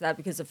experienced that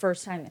because the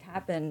first time it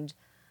happened,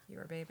 You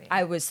were a baby.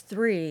 I was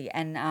 3,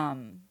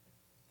 and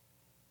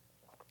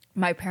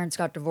my parents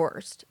got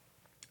divorced.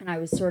 And I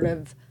was sort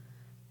of,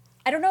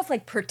 I don't know if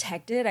like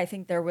protected. I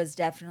think there was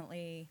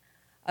definitely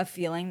a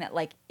feeling that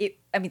like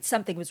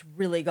something was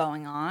really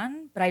going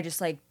on, but I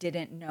just like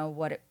didn't know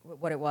what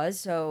it was.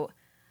 So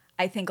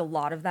I think a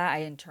lot of that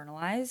I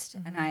internalized,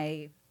 and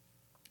I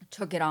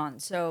took it on.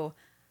 So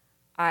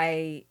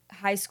high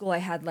school, I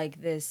had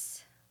like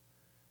this,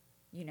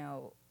 you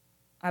know,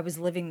 I was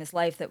living this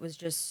life that was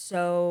just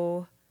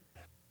so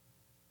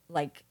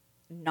like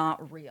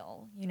not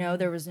real, you know,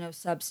 there was no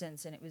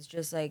substance, and it was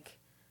just like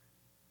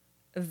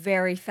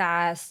very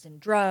fast, and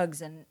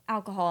drugs and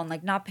alcohol, and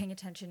like not paying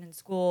attention in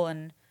school,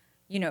 and,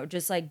 you know,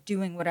 just like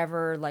doing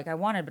whatever like I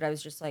wanted, but I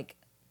was just like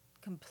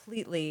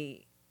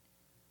completely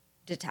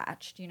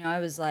detached, you know. I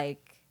was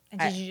like,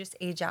 and did you just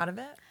age out of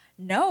it?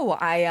 No,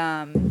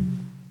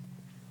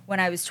 when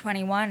I was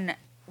 21,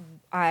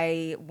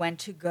 I went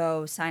to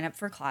go sign up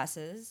for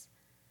classes,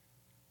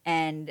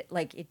 and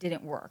like it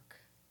didn't work.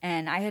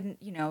 And I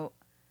hadn't, you know,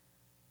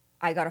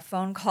 I got a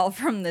phone call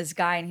from this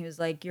guy, and he was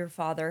like, your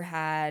father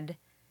had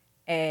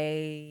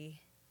a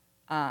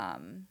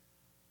an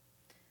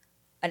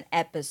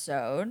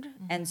episode.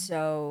 And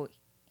so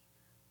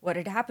what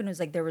had happened was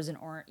like there was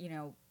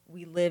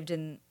we lived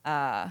in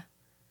an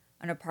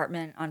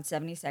apartment on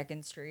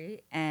 72nd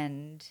Street,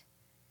 and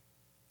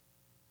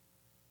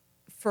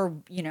for,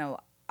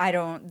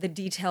 the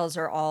details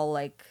are all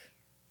like,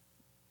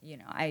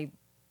 I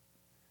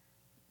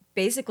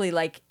basically,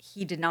 like,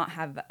 he did not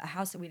have a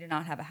house. We did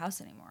not have a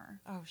house anymore.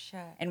 Oh, shit.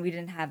 And we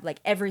didn't have,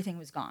 like, everything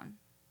was gone.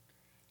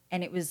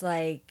 And it was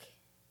like,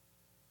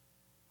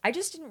 I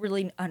just didn't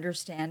really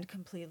understand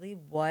completely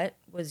what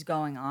was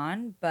going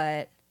on,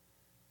 but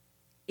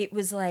it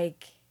was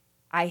like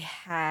I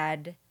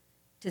had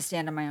to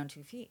stand on my own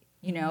 2 feet,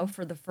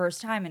 for the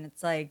first time. And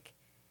it's like,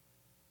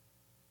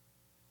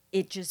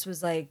 it just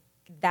was like,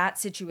 that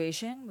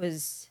situation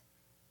was,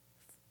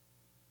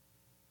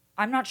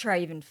 I'm not sure I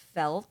even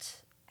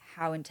felt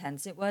how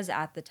intense it was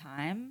at the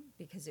time,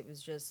 because it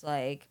was just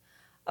like,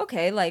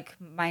 okay, like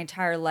my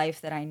entire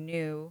life that I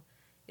knew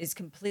is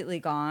completely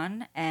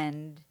gone,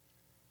 and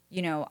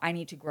I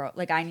need to grow.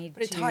 Like I need.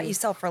 But it to... taught you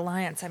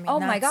self-reliance. I mean, oh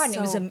my God,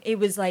 so, it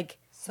was like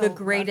so the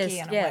greatest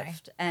lucky in a way.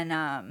 gift, and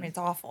I mean, it's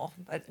awful,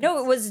 but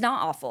no, it was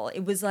not awful.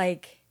 It was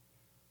like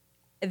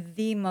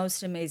the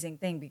most amazing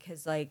thing,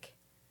 because like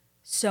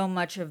so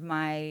much of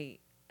my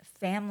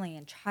family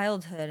and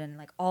childhood and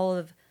like all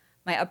of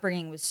my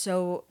upbringing was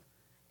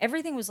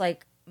everything was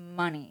like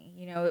money,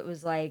 it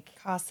was like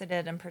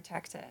cosseted and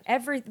protected.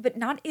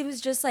 It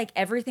was just like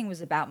everything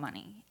was about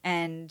money.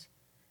 And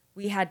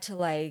we had to,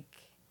 like,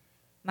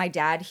 my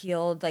dad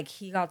healed, like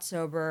he got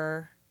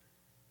sober.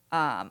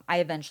 I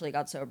eventually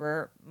got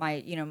sober.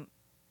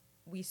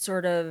 We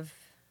sort of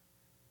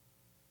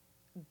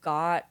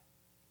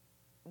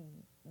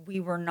we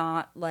were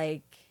not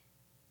like,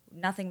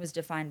 nothing was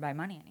defined by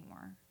money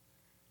anymore.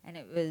 And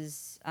it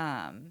was,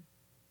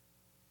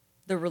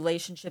 the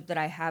relationship that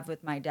I have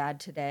with my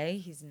dad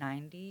today, he's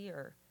 90,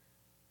 or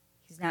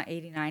he's now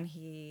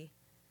 89.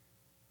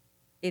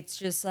 It's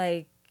just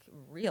like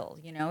real,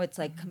 it's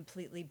like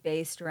completely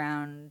based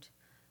around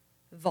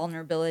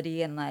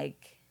vulnerability, and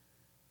like,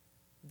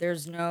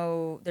 there's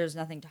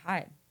nothing to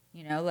hide,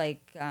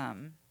 like,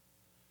 and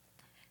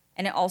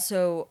it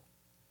also,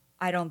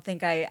 I don't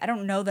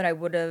know that I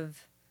would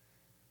have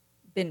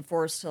been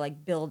forced to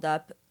like build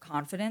up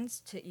confidence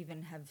to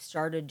even have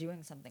started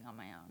doing something on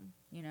my own.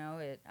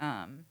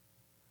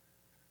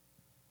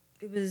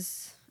 It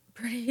was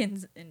pretty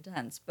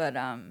intense, but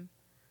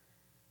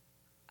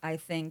I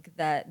think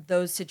that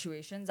those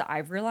situations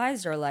I've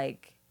realized are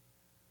like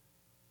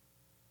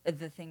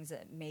the things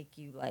that make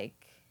you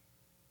like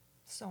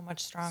so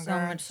much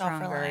stronger,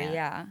 self-reliant.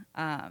 Yeah.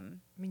 I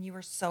mean, you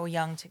were so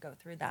young to go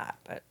through that,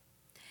 but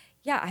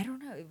yeah, I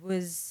don't know. It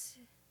was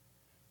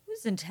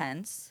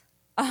intense.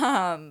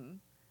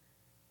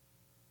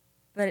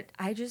 But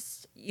I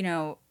just,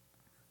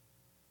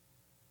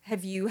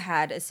 have you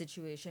had a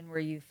situation where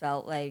you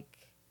felt like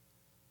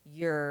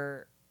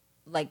the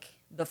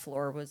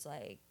floor was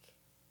like,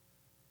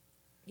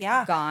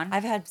 gone?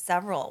 I've had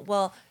several.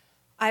 Well,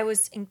 I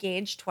was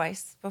engaged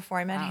twice before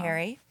I met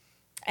Harry.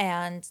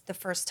 And the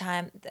first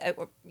time,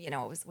 we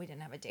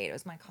didn't have a date. It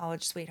was my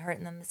college sweetheart.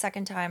 And then the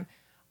second time,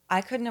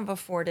 I couldn't have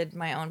afforded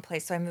my own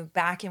place. So I moved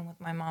back in with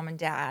my mom and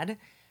dad.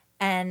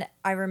 And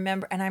I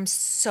remember, and I'm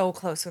so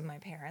close with my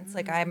parents.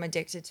 Like, I'm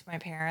addicted to my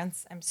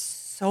parents. I'm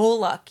so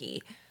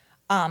lucky.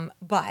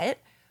 But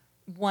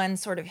one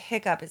sort of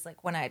hiccup is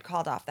like when I had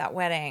called off that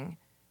wedding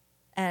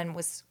and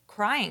was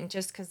crying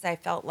just because I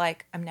felt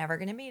like I'm never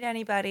going to meet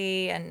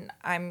anybody. And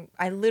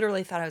I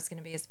literally thought I was going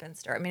to be a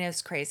spinster. I mean, it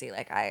was crazy.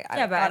 Like, I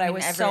thought I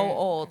was so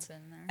old,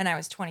 and I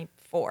was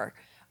 24.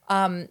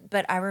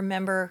 But I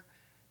remember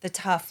the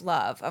tough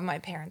love of my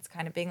parents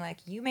kind of being like,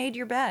 you made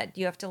your bed,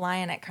 you have to lie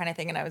in it, kind of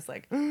thing. And I was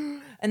like,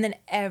 and then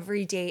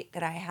every date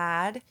that I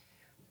had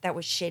that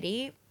was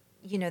shitty,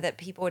 that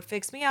people would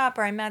fix me up,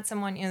 or I met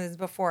someone, this is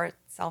before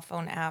cell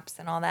phone apps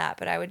and all that,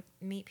 but I would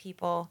meet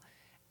people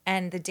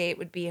and the date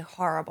would be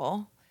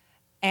horrible.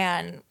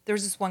 And there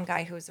was this one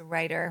guy who was a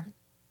writer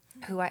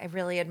who I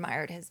really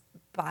admired his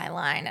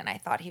byline, and I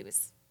thought he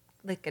was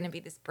like going to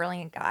be this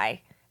brilliant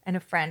guy, and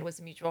a friend was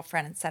a mutual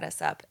friend and set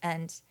us up.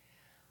 And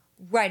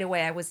right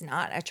away I was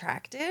not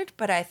attracted,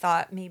 but I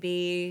thought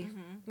maybe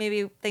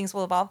things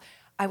will evolve.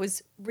 I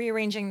was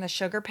rearranging the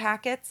sugar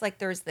packets. Like,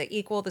 there's the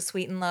equal, the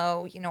sweet and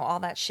low,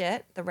 all that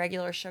shit, the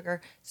regular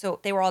sugar.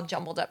 So they were all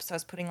jumbled up. So I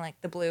was putting like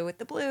the blue with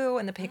the blue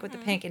and the pink with the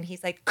pink. And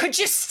he's like, could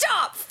you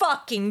stop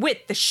fucking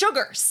with the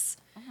sugars?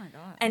 Oh my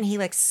God. And he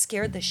like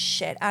scared the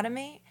shit out of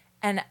me.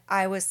 And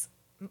I was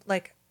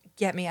like,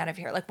 get me out of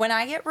here. Like, when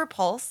I get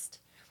repulsed,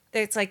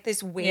 it's like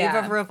this wave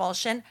of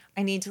revulsion.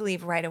 I need to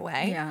leave right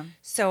away. Yeah.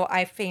 So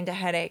I feigned a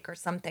headache or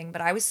something,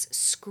 but I was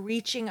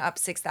screeching up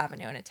 6th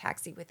Avenue in a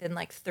taxi within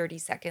like 30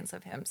 seconds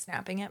of him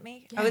snapping at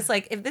me. Yeah. I was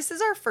like, if this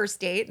is our first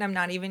date and I'm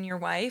not even your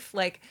wife,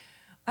 like,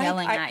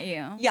 yelling at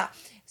you. Yeah.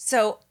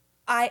 So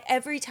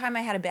every time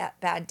I had a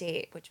bad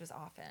date, which was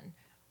often,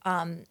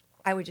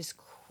 I would just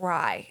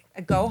cry.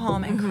 I'd go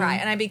home and cry.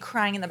 And I'd be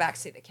crying in the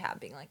backseat of the cab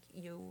being like,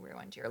 you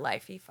ruined your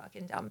life, you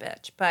fucking dumb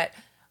bitch. But,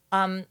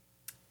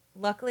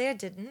 luckily I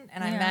didn't.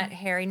 And I met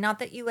Harry. Not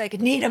that you like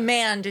need a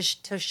man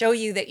to show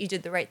you that you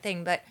did the right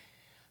thing, but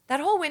that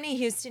whole Whitney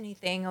Houston-y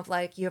thing of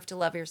like, you have to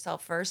love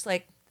yourself first,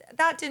 like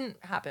that didn't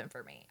happen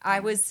for me. I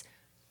was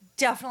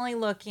definitely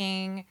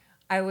looking.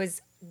 I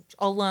was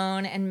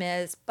alone and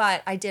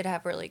but I did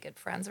have really good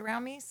friends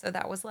around me, so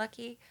that was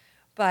lucky.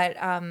 But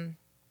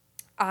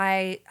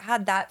I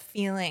had that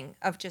feeling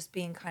of just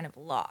being kind of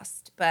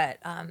lost. But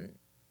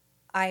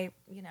if I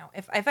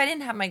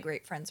didn't have my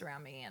great friends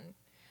around me, and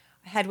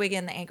Hedwig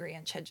and the Angry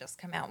Inch had just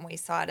come out, and we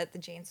saw it at the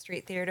Jane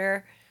Street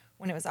Theater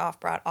when it was off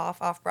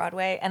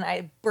Broadway, and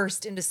I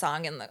burst into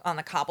song on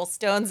the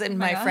cobblestones, and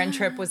my friend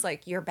Trip was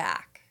like, "You're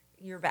back.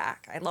 You're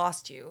back. I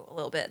lost you a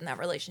little bit in that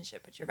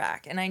relationship, but you're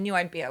back." And I knew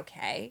I'd be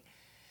okay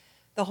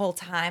the whole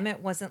time. It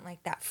wasn't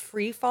like that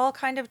free fall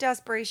kind of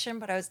desperation,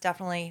 but I was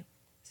definitely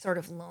sort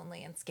of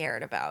lonely and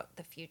scared about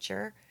the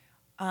future.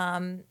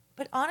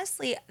 But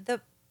honestly,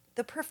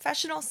 the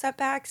professional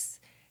setbacks,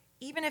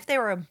 even if they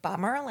were a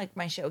bummer, like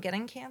my show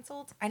getting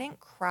canceled, I didn't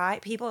cry.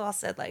 People all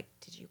said, like,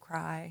 "Did you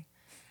cry?"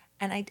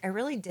 And I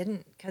really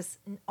didn't, because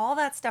all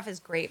that stuff is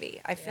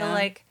gravy. I feel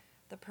like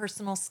the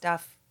personal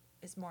stuff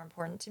is more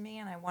important to me,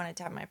 and I wanted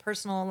to have my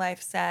personal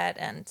life set.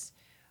 And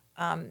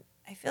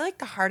I feel like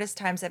the hardest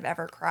times I've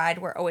ever cried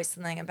were always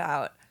something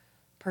about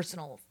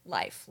personal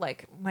life.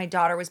 Like my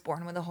daughter was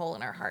born with a hole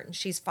in her heart, and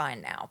she's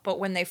fine now. But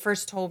when they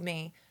first told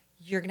me,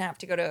 "You're going to have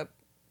to go to,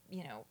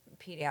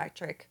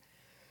 pediatric,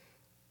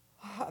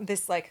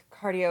 this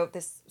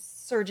this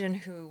surgeon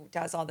who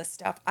does all this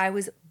stuff," I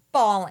was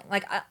bawling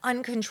like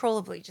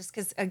uncontrollably, just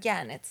because,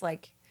 again, it's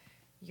like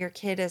your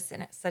kid is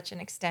in such an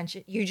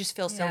extension. You just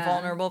feel so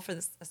vulnerable for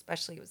this,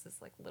 especially it was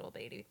this like little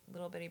bitty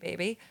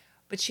baby,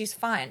 but she's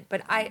fine.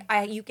 But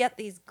you get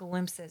these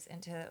glimpses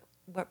into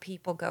what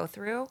people go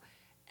through.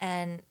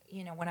 And,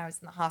 when I was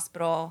in the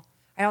hospital,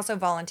 I also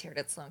volunteered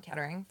at Sloan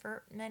Kettering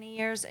for many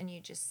years, and you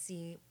just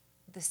see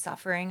the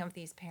suffering of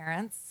these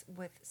parents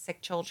with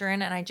sick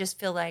children. And I just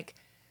feel like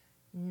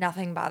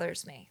nothing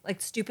bothers me.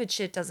 Like stupid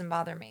shit doesn't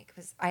bother me,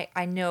 because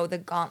I know the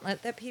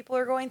gauntlet that people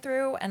are going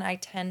through, and I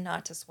tend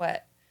not to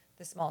sweat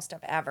the small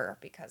stuff ever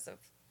because of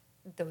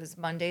those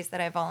Mondays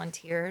that I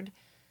volunteered.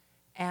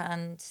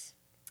 And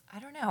I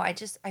don't know.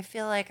 I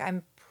feel like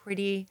I'm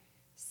pretty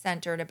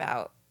centered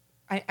about,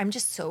 I'm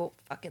just so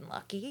fucking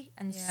lucky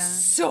and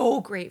so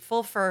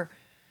grateful for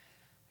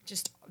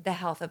just the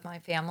health of my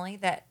family,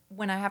 that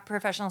when I have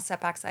professional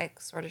setbacks, I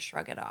sort of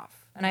shrug it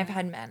off. And I've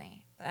had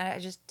many. I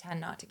just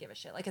tend not to give a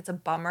shit. Like, it's a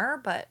bummer,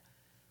 but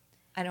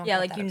I don't. Yeah, get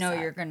like that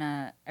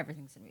upset.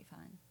 everything's gonna be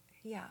fine.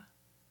 Yeah.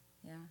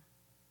 Yeah.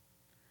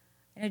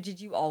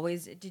 Did you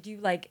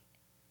like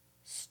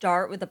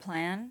start with a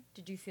plan?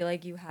 Did you feel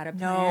like you had a plan?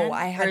 No,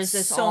 I had or is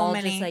this so all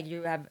many. just like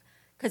you have?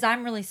 Because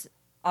I'm really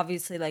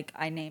obviously, like,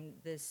 I named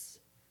this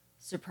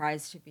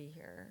surprised to be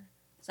here,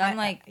 so I'm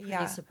like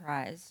pretty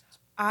surprised.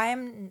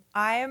 I'm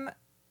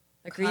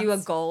like, are you a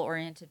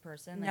goal-oriented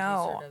person?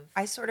 No,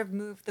 I sort of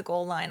move the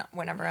goal line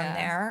whenever I'm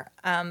there.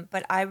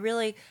 But I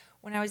really,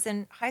 when I was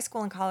in high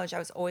school and college, I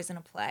was always in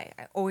a play.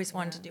 I always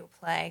wanted to do a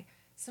play.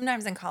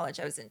 Sometimes in college,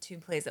 I was in 2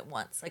 plays at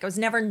once. Like, I was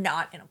never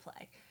not in a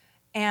play.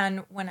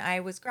 And when I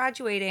was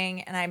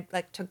graduating and I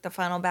like took the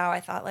final bow, I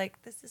thought,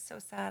 like, this is so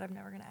sad. I'm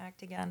never going to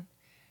act again,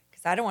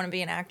 because I don't want to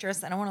be an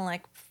actress. I don't want to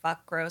like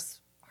fuck gross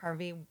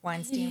Harvey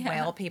Weinstein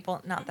whale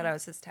people. Not that I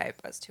was his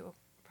type. I was too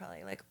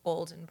probably like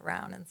old and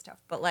brown and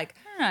stuff. But like,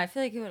 I don't know. I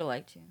feel like he would have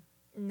liked you.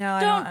 No,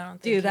 I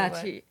don't think do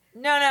that to you.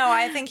 No,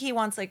 I think he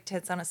wants like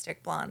tits on a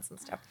stick, blondes and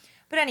stuff.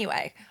 But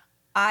anyway,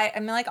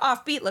 I'm like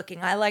offbeat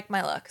looking. I like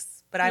my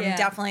looks, but I'm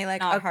definitely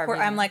like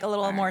I'm like a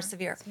little more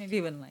severe. So maybe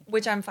you wouldn't like,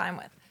 which I'm fine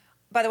with.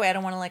 By the way, I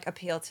don't want to like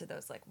appeal to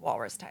those like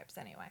walrus types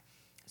anyway.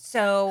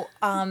 So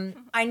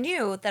I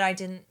knew that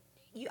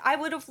I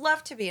would have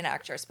loved to be an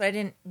actress, but I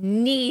didn't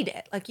need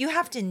it. Like, you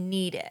have to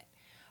need it.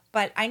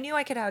 But I knew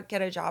I could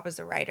get a job as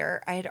a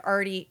writer. I had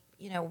already,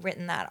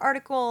 written that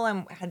article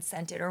and had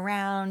sent it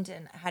around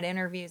and had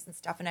interviews and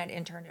stuff. And I'd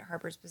interned at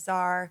Harper's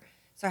Bazaar.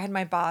 So I had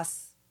my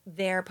boss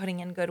there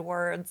putting in good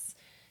words.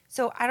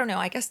 So I don't know.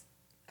 I guess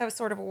I was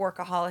sort of a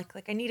workaholic.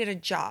 Like, I needed a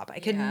job. I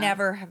could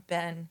never have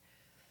been,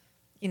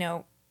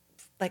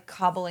 like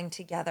cobbling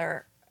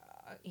together,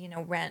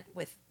 rent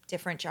with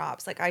different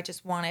jobs. Like, I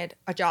just wanted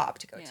a job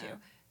to go to.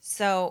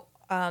 So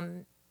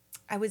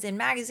I was in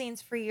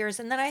magazines for years.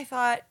 And then I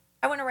thought,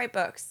 I want to write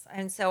books.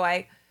 And so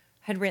I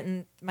had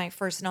written my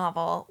first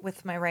novel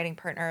with my writing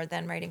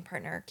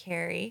partner,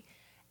 Carrie.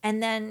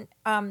 And then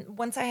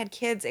once I had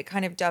kids, it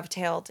kind of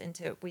dovetailed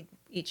into, we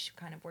each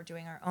kind of were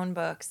doing our own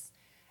books.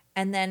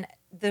 And then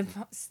the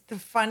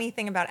funny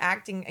thing about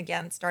acting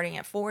again, starting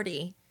at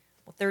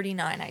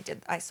 39,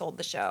 I sold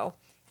the show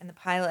and the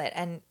pilot.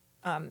 And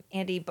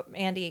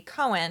Andy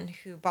Cohen,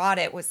 who bought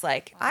it, was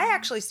like, I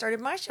actually started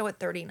my show at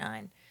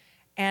 39.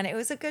 And it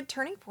was a good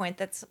turning point.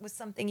 That was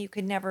something you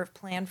could never have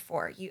planned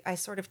for. I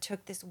sort of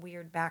took this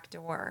weird back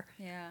door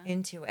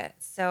into it.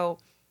 So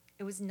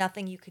it was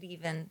nothing you could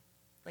even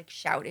like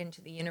shout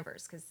into the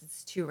universe, because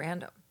it's too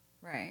random.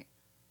 Right.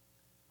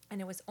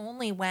 And it was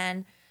only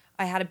when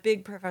I had a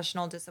big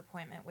professional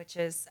disappointment, which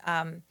is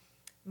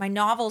my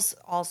novels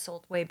all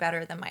sold way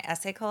better than my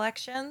essay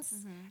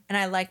collections. And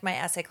I like my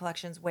essay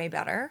collections way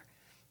better.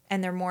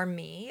 And they're more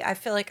me. I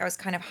feel like I was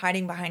kind of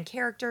hiding behind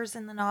characters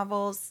in the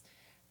novels.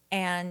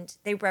 And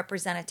they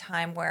represent a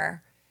time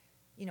where,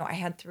 you know, I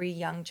had 3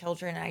 young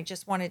children and I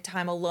just wanted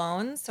time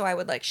alone. So I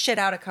would like shit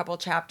out a couple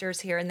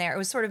chapters here and there. It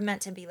was sort of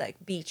meant to be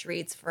like beach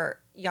reads for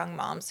young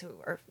moms who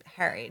are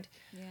harried.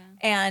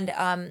 Yeah.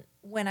 And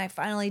when I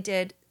finally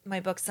did my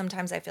book,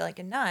 Sometimes I Feel Like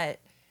a Nut,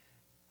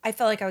 I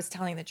felt like I was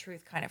telling the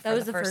truth kind of for That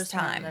was the first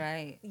time.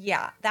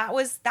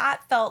 That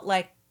felt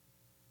like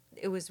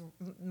it was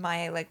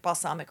my like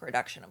balsamic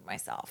reduction of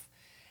myself.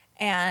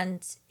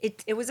 And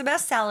it was a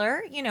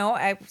bestseller, you know,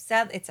 it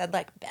said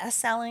like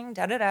best-selling,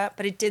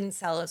 but it didn't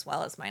sell as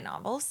well as my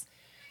novels.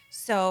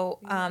 So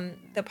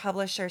the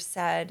publisher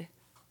said,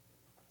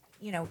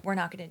 you know, we're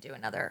not going to do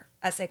another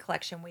essay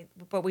collection,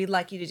 but we'd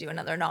like you to do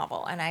another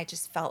novel. And I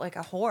just felt like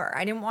a whore.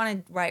 I didn't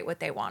want to write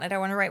what they wanted. I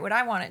want to write what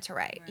I wanted to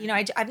write. Right. You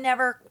know, I've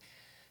never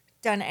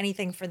done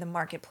anything for the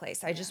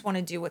marketplace. I just want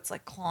to do what's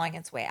like clawing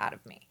its way out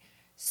of me.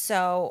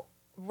 So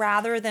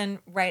rather than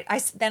write, I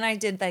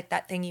did like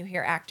that thing you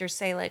hear actors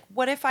say, like,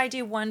 what if I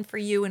do one for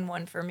you and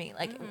one for me?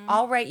 Like,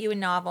 I'll write you a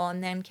novel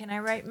and then can I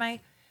write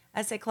my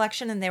essay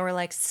collection? And they were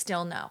like,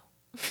 still no.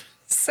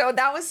 So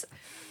that was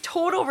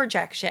total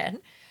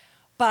rejection.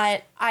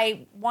 But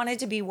I wanted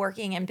to be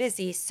working and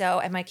busy. So,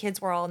 and my kids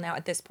were all now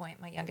at this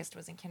point, my youngest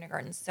was in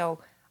kindergarten. So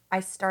I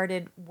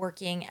started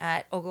working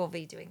at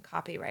Ogilvy doing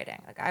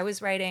copywriting. Like I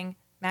was writing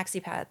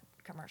MaxiPad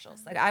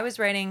commercials. Like I was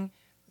writing,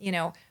 you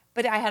know,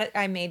 but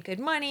I made good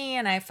money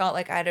and I felt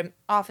like I had an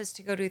office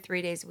to go to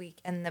 3 days a week.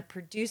 And the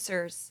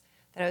producers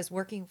that I was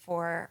working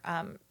for,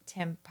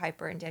 Tim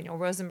Piper and Daniel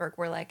Rosenberg,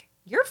 were like,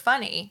 you're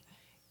funny.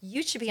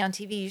 You should be on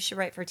TV. You should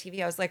write for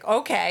TV. I was like,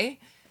 okay.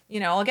 You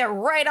know, I'll get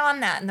right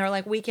on that. And they're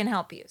like, we can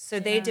help you. So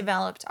they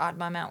developed Odd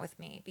Mom Out with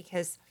me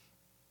because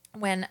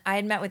when I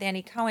had met with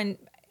Andy Cohen,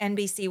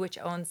 NBC, which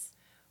owns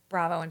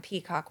Bravo and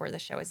Peacock, where the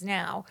show is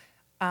now,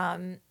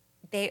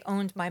 they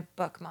owned my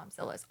book,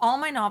 Momzilla's. All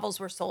my novels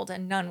were sold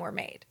and none were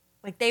made.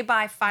 Like they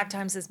buy 5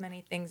 times as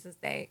many things as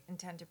they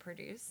intend to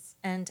produce.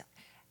 And,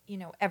 you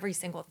know, every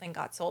single thing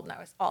got sold and I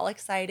was all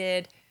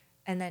excited.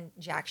 And then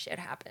jack shit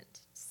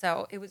happened.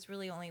 So it was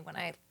really only when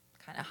I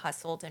kind of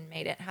hustled and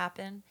made it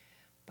happen.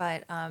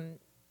 But,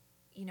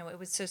 you know, it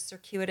was so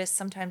circuitous.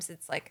 Sometimes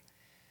it's like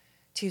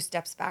 2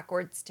 steps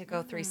backwards to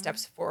go 3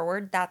 steps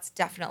forward. That's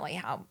definitely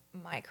how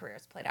my career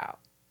has played out.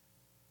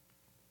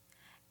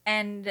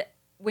 And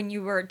when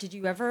did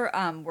you ever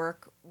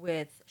work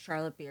with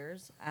Charlotte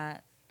Beers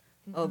at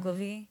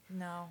Ogilvy?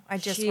 No, I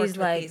just She's worked with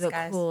like these the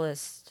guys.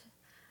 coolest.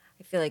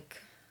 I feel like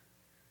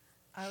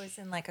I was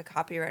in like a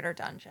copywriter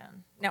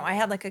dungeon. No, I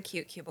had like a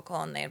cute cubicle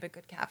and they had a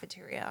good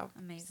cafeteria.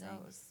 Amazing. So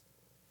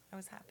I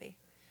was happy.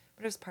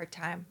 But it was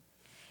part-time.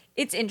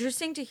 It's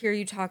interesting to hear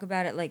you talk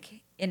about it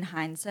like in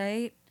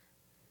hindsight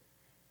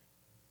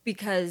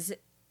because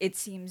it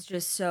seems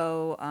just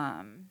so,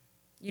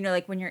 you know,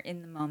 like when you're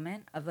in the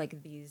moment of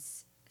like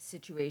these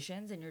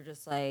situations and you're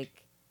just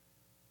like,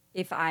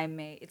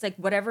 it's like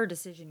whatever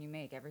decision you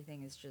make,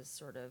 everything is just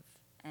sort of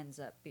ends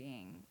up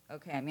being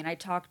okay. I mean, I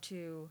talked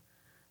to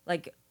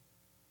like,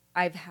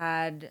 I've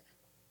had,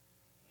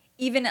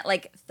 even at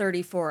like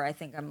 34, I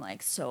think I'm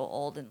like so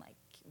old and like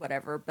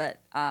whatever, but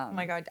oh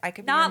my God, I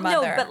could be your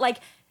mother. No, but like,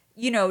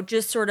 you know,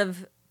 just sort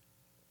of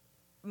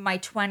my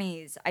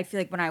 20s, I feel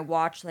like when I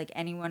watch like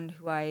anyone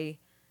who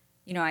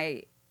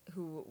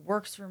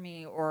works for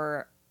me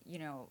or, you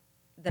know,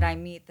 that I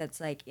meet that's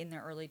like in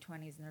their early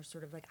 20s and they're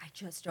sort of like, I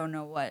just don't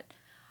know what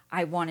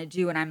I want to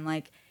do. And I'm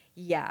like,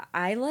 yeah,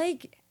 I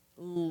like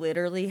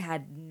literally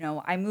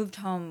I moved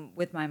home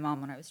with my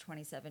mom when I was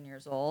 27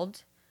 years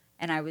old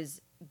and I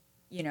was,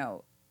 you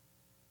know,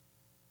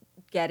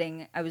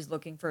 I was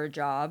looking for a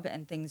job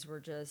and things were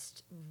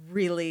just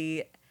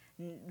really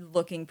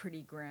looking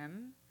pretty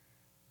grim.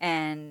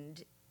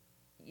 And,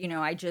 you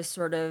know, I just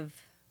sort of,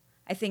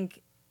 I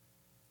think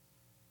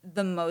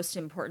the most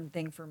important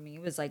thing for me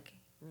was like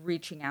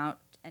reaching out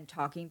and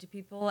talking to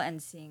people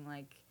and seeing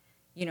like,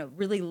 you know,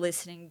 really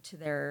listening to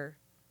their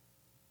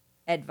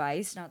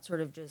advice, not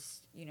sort of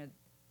just, you know,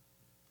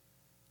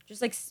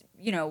 just like,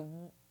 you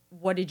know,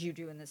 what did you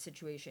do in this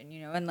situation,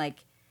 you know, and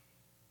like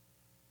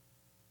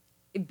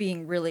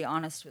being really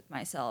honest with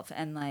myself.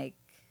 And like,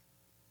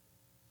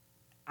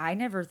 I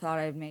never thought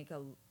I'd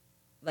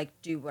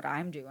do what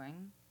I'm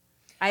doing.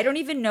 I don't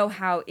even know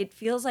how it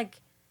feels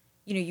like,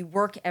 you know, you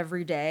work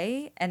every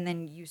day and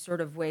then you sort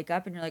of wake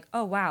up and you're like,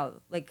 oh,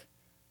 wow. Like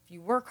if you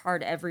work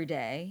hard every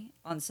day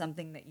on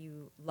something that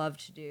you love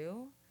to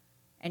do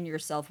and your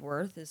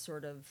self-worth is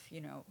sort of,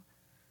 you know,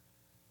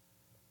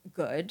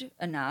 good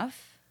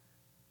enough,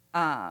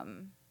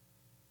 and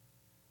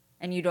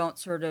you don't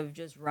sort of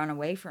just run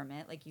away from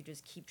it, like you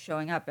just keep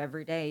showing up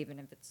every day, even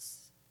if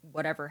it's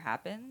whatever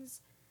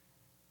happens,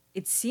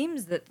 it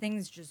seems that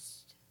things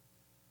just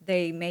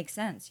they make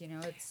sense,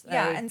 it's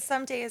Yeah, like, and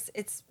some days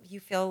you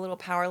feel a little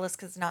powerless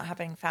because it's not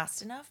happening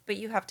fast enough, but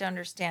you have to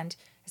understand,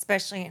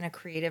 especially in a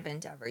creative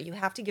endeavor, you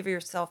have to give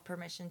yourself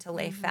permission to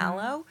lay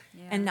fallow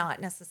and Yeah. not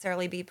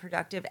necessarily be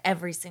productive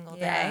every single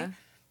Yeah. day.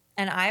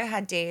 And I've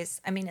had days,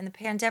 I mean, in the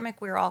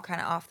pandemic, we were all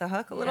kind of off the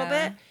hook a little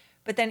Yeah. bit.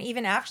 But then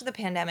even after the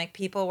pandemic,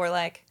 people were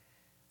like,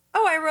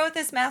 oh, I wrote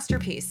this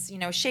masterpiece.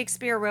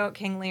 Shakespeare wrote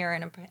King Lear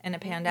in a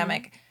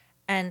pandemic.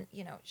 And,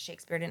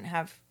 Shakespeare didn't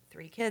have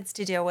 3 kids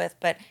to deal with.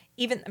 But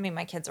even, I mean,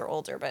 my kids are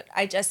older, but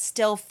I just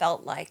still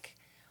felt like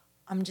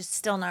I'm just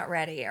still not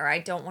ready, or I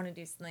don't want to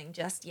do something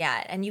just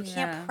yet. And you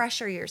can't Yeah.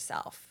 pressure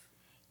yourself.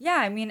 Yeah,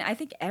 I mean, I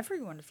think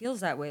everyone feels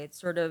that way. It's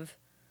sort of,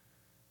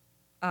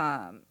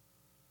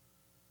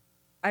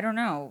 I don't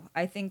know.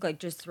 I think like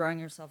just throwing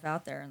yourself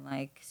out there and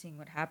like seeing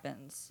what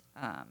happens.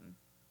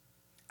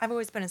 I've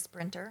always been a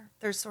sprinter.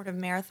 There's sort of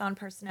marathon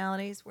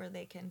personalities where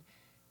they can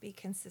be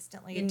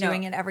consistently You know-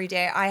 doing it every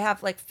day. I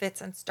have like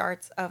fits and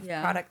starts of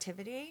Yeah.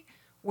 productivity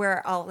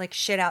where I'll like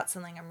shit out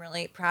something I'm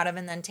really proud of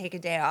and then take a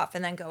day off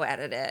and then go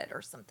edit it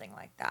or something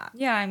like that.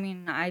 Yeah, I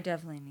mean, I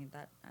definitely need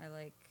that.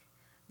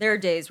 There are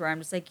days where I'm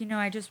just like,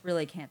 I just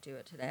really can't do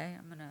it today.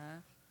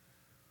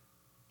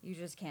 You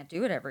just can't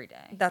do it every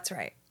day That's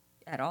right.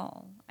 at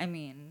all. I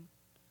mean,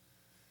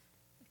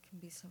 it can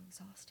be so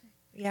exhausting.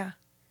 Yeah.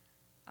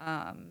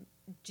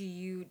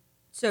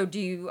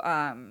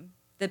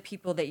 The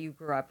people that you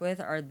grew up with,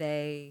 are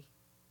they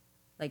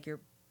like your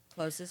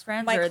closest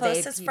friends? My or are they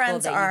closest people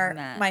friends that you've are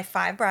met? my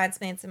 5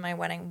 bridesmaids in my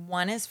wedding.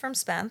 1 is from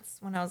Spence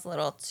when I was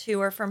little, 2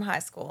 are from high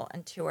school,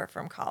 and 2 are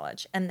from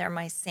college. And they're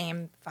my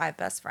same 5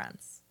 best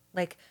friends.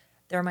 Like,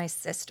 they're my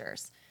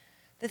sisters.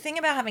 The thing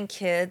about having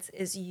kids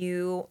is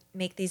you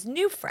make these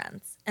new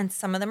friends, and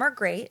some of them are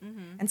great,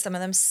 and some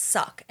of them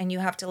suck, and you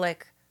have to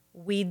like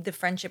weed the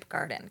friendship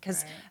garden.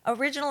 Because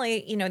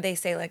originally, they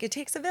say like it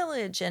takes a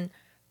village, and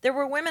there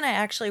were women I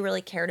actually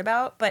really cared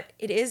about, but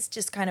it is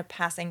just kind of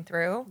passing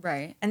through.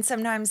 Right. And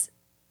sometimes,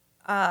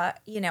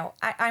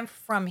 I'm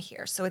from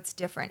here, so it's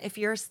different. If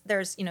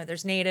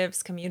there's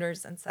natives,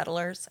 commuters, and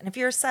settlers, and if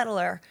you're a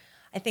settler,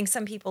 I think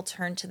some people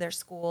turn to their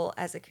school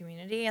as a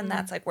community, and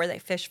that's like where they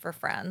fish for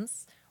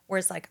friends.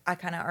 Whereas like I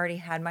kind of already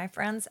had my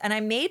friends, and I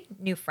made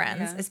new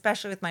friends, Yeah.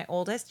 especially with my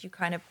oldest. You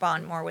kind of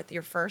bond more with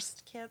your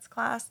first kids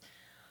class.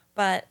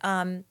 But,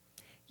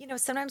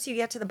 sometimes you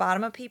get to the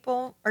bottom of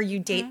people, or you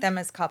date them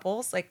as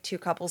couples, like 2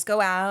 couples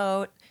go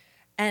out.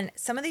 And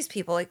some of these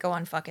people like go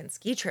on fucking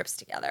ski trips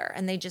together,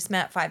 and they just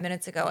met 5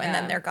 minutes ago, and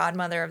then Yeah. they're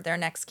godmother of their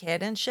next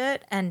kid and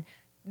shit. And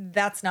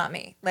that's not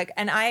me. Like,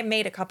 and I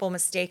made a couple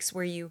mistakes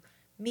where you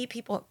meet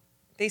people,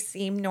 they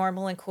seem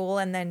normal and cool,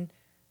 and then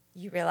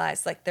you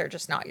realize like they're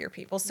just not your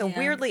people. So Yeah.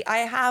 weirdly, I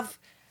have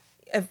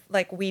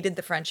like weeded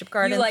the friendship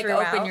garden You like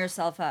throughout. open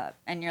yourself up,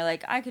 and you're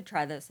like, I could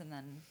try this, and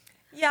then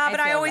Yeah, but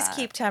I feel always that.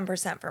 keep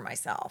 10% for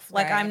myself.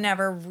 Like Right. I'm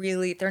never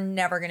really, they're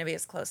never going to be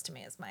as close to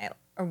me as my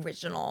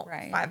original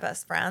Right. 5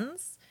 best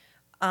friends.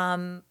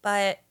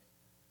 But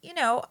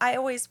I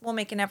always will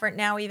make an effort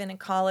now, even in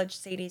college.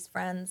 Sadie's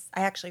friends,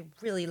 I actually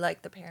really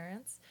like the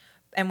parents,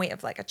 and we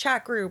have like a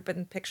chat group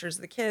and pictures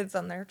of the kids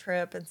on their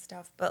trip and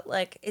stuff. But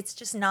like, it's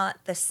just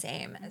not the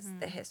same as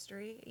the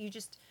history. You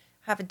just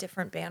have a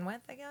different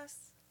bandwidth, I guess.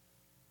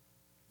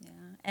 Yeah.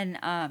 And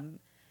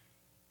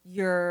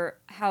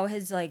how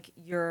has like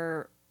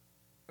your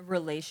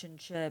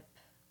relationship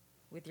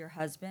with your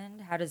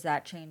husband, how does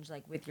that change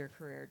like with your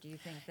career? Do you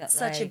think that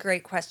Such a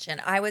great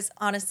question. I was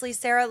honestly,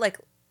 Sarah, like,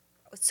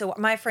 so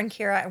my friend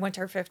Kira, I went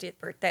to her 50th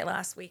birthday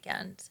last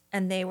weekend,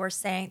 and they were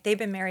saying they've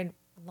been married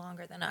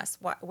longer than us,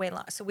 way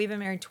long. So we've been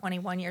married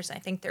 21 years, and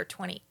I think they're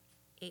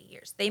 28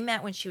 years. They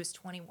met when she was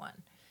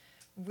 21,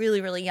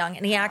 really, really young.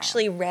 And he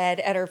actually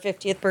read at her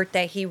 50th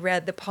birthday, he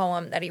read the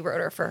poem that he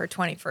wrote her for her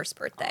 21st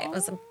birthday. It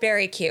was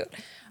very cute.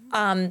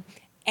 And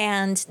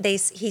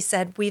he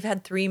said, we've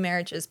had 3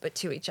 marriages, but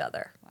to each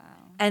other. Wow.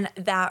 And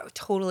that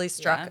totally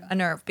struck a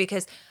nerve,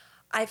 because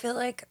I feel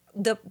like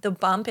the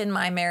bump in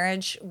my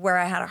marriage where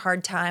I had a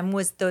hard time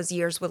was those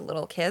years with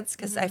little kids,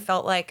 because I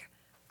felt like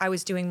I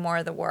was doing more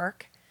of the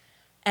work.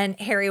 And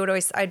Harry would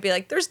always, I'd be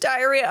like, there's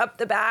diarrhea up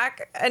the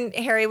back. And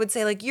Harry would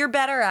say like, you're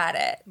better at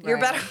it. You're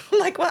Right. better. I'm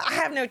like, well, I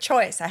have no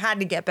choice. I had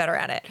to get better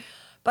at it.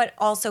 But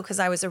also because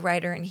I was a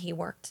writer and he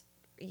worked,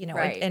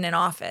 Right. in an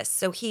office.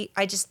 So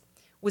I just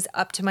was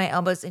up to my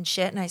elbows in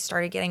shit. And I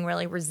started getting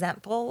really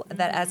resentful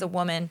that as a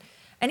woman,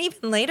 and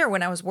even later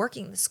when I was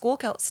working, the school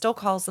still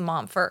calls the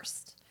mom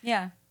first.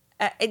 Yeah.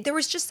 There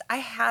was just, I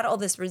had all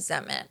this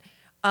resentment.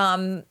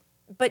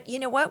 But you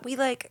know what?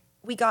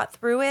 We got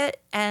through it,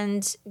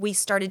 and we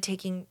started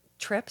taking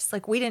trips.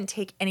 Like, we didn't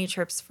take any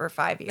trips for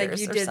 5 years Like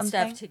you or did something.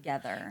 stuff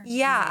together.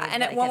 Yeah. You made,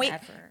 And like, when an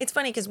effort. it's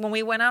funny because when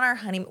we went on our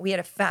honeymoon, we had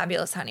a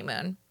fabulous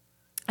honeymoon.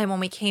 And when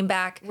we came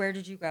back, Where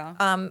did you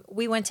go?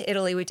 we went to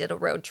Italy. We did a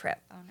road trip.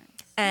 Oh, nice.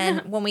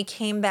 And when we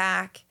came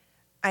back,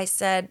 I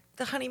said,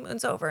 the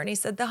honeymoon's over. And he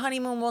said, the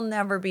honeymoon will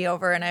never be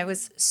over. And I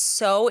was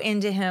so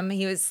into him.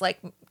 He was like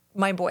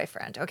my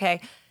boyfriend.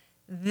 Okay.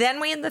 Then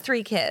we had the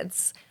 3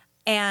 kids,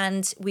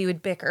 and we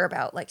would bicker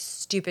about like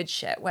stupid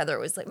shit, whether it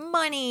was like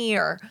money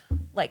or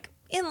like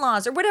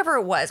in-laws or whatever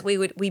it was, we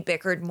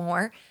bickered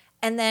more.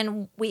 And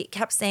then we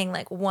kept saying,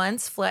 like,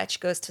 once Fletch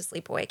goes to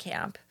sleepaway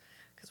camp,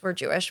 because we're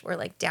Jewish, we're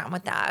like down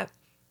with that.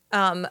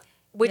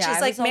 Which Yeah, is I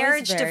like was always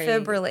marriage very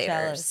defibrillators.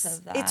 jealous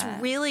of It's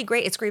that. really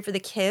great. It's great for the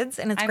kids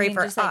and it's I great mean,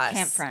 for just us. like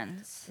camp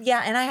friends.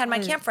 Yeah, and I had my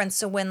camp friends.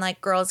 So when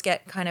like girls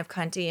get kind of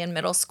cunty in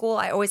middle school,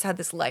 I always had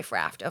this life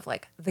raft of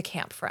like the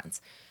camp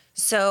friends.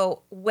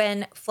 So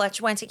when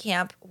Fletch went to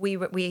camp, we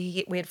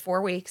had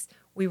 4 weeks.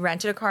 We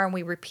rented a car and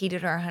we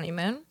repeated our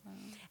honeymoon.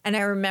 And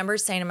I remember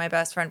saying to my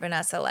best friend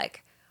Vanessa,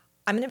 like,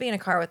 I'm going to be in a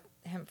car with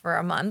him for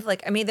a month.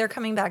 Like, I'm either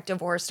coming back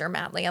divorced or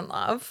madly in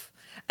love.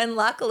 And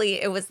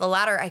luckily, it was the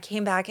latter. I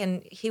came back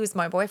and he was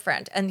my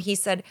boyfriend. And he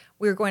said,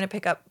 we were going to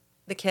pick up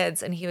the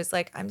kids. And he was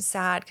like, I'm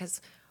sad because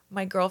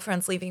my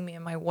girlfriend's leaving me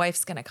and my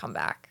wife's going to come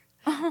back.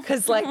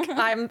 Because, like,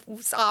 I'm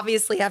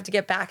obviously have to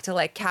get back to,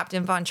 like,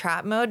 Captain Von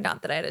Trapp mode.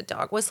 Not that I had a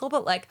dog whistle,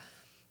 but, like,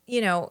 you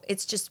know,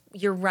 it's just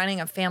you're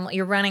running a family,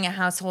 you're running a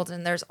household,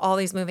 and there's all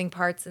these moving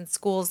parts and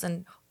schools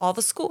and all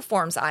the school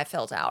forms I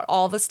filled out,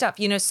 all the stuff,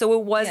 you know. So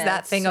it was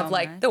that thing of,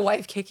 like, the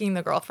wife kicking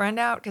the girlfriend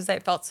out because I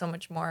felt so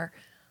much more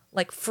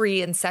like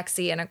free and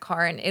sexy in a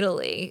car in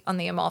Italy on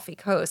the Amalfi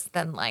Coast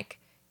than like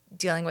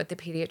dealing with the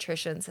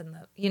pediatricians and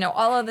the, you know,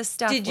 all of this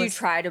stuff. Did you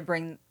try to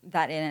bring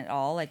that in at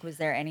all? Like, was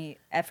there any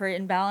effort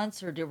in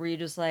balance, or were you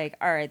just like,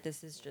 all right,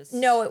 this is just...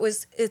 No,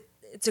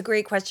 it's a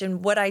great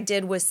question. What I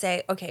did was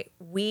say, okay,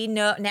 we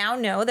know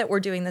that we're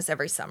doing this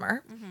every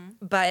summer,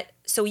 but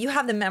so you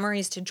have the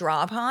memories to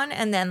draw upon,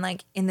 and then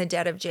like in the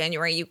dead of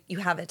January, you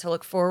have it to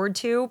look forward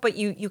to, but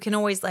you can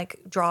always like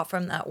draw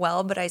from that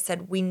well. But I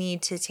said we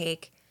need to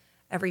take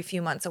every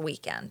few months a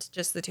weekend,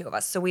 just the two of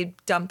us. So we'd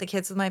dump the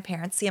kids with my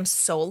parents. See, I'm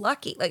so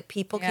lucky. Like,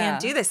 people can't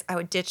do this. I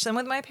would ditch them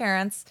with my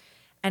parents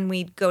and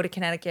we'd go to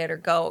Connecticut or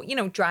go, you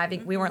know,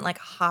 driving. We weren't like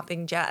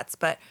hopping jets,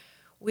 but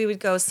we would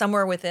go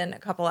somewhere within a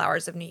couple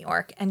hours of New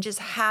York and just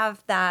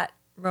have that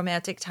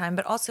romantic time,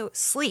 but also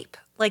sleep.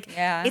 Like,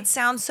 it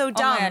sounds so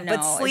dumb,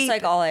 but sleep. It's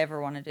like all I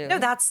ever want to do. No,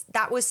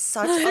 that was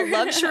such a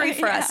luxury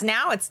for us.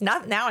 Now it's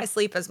not, now I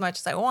sleep as much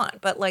as I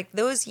want. But like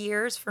those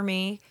years for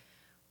me,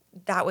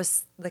 that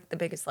was like the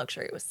biggest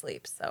luxury was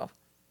sleep. So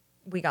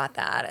we got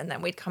that. And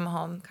then we'd come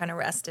home kind of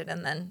rested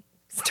and then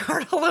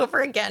start all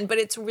over again. But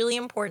it's really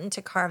important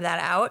to carve that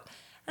out.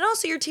 And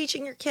also you're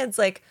teaching your kids,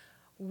 like,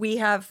 we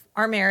have,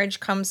 our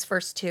marriage comes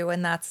first too.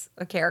 And that's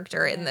a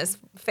character in this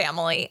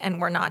family. And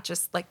we're not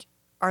just like,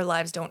 our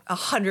lives don't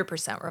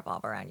 100%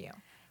 revolve around you.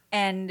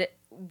 And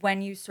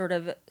when you sort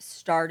of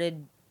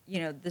started, you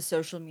know, the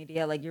social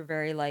media, like you're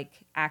very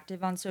like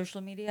active on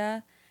social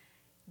media.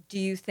 Do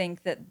you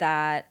think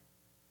that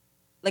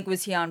like,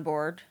 was he on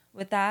board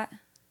with that?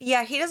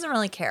 Yeah, he doesn't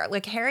really care.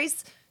 Like,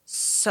 Harry's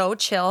so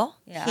chill.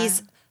 Yeah.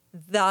 He's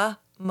the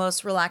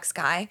most relaxed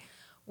guy,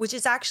 which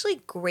is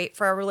actually great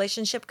for our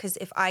relationship because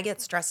if I get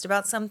stressed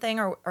about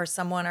something or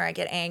someone or I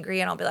get angry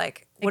and I'll be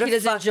like, what if he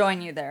doesn't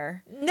join you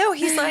there? No,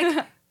 he's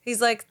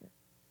like,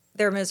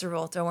 they're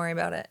miserable. Don't worry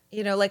about it.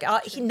 You know, like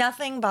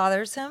nothing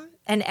bothers him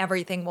and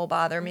everything will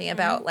bother me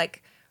about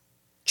like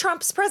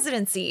Trump's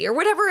presidency or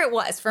whatever it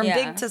was from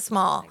big to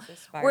small.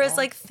 Like whereas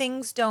like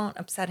things don't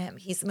upset him.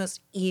 He's the most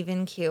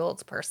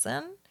even-keeled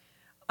person,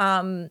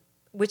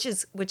 which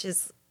is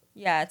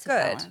it's good.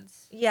 A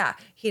balance. Yeah,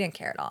 he didn't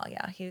care at all.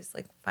 Yeah, he was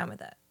like fine with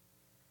it.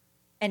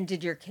 And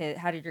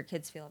how did your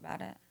kids feel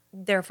about it?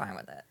 They're fine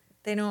with it.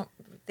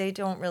 They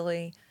don't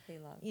really, they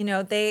love, you know,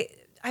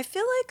 I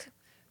feel like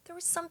there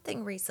was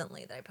something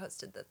recently that I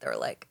posted that they're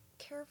like,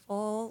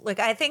 careful. Like,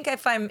 I think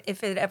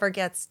if it ever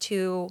gets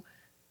too,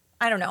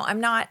 I don't know, I'm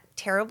not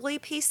terribly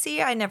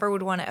PC. I never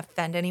would want to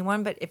offend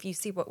anyone, but if you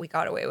see what we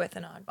got away with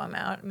in Odd Mom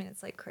Out, I mean,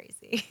 it's like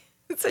crazy.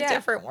 It's a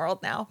different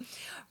world now.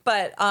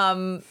 But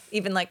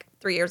even like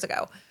 3 years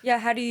ago. Yeah,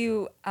 how do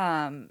you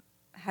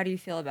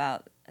feel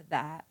about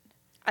that?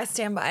 I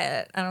stand by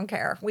it. I don't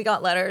care. We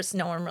got letters.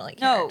 No one really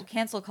No, cared.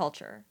 cancel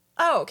culture.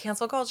 Oh,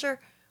 cancel culture?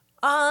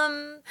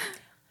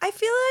 I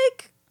feel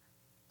like,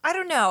 I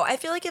don't know. I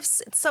feel like if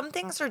some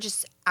things are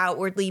just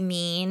outwardly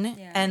mean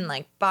and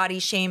like body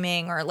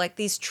shaming or like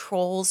these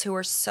trolls who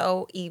are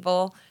so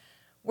evil,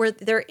 where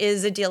there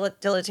is a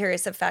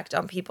deleterious effect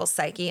on people's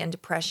psyche and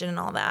depression and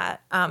all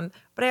that.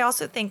 But I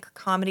also think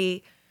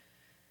comedy,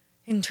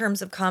 in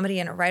terms of comedy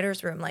in a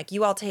writer's room, like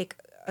you all take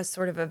a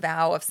sort of a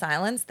vow of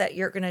silence that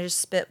you're going to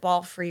just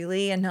spitball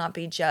freely and not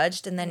be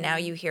judged. And then now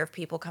you hear of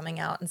people coming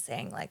out and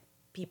saying like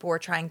people were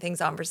trying things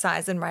on for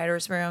size in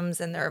writers' rooms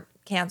and they're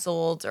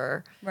canceled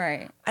or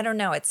right. I don't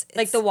know. It's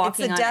like the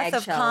walking it's the death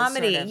of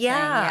comedy. Sort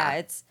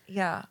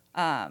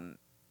of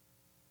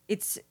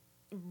it's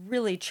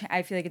really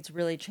I feel like it's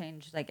really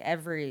changed like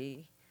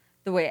the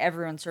way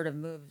everyone sort of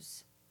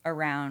moves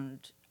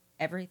around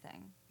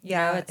everything. You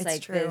know, it's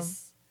like true.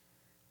 This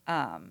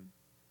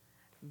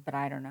but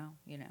I don't know,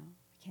 you know.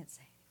 I can't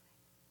say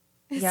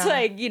anything. It's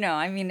like, you know,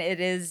 I mean, it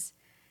is.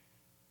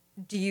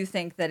 Do you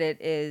think that it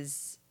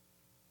is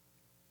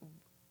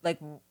like,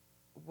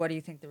 what do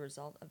you think the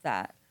result of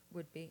that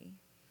would be?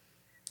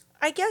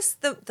 I guess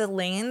the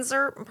lanes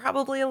are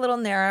probably a little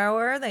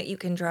narrower that you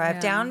can drive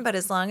down, but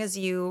as long as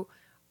you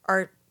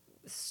are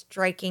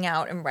striking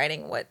out and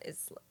writing what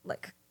is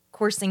like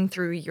coursing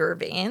through your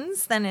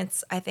veins, then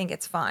I think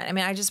it's fine. I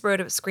mean, I just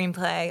wrote a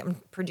screenplay. I'm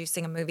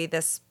producing a movie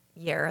this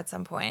year at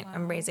some point. Wow.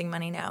 I'm raising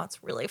money now.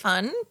 It's really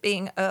fun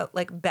being a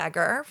like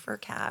beggar for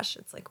cash.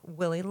 It's like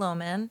Willy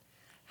Loman,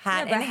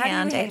 hat in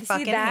hand. I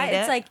fucking hate it.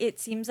 It's like, it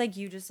seems like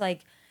you just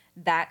like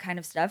that kind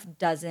of stuff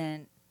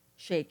doesn't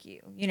shake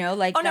you, you know?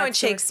 Like, oh no, it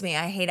shakes me.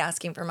 I hate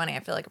asking for money.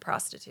 I feel like a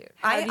prostitute.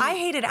 I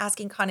hated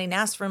asking Condé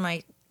Nast for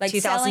my like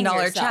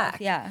 $2,000 check.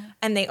 Yeah.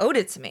 And they owed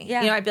it to me.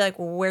 Yeah. You know, I'd be like,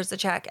 well, where's the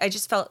check? I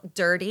just felt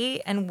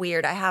dirty and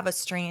weird. I have a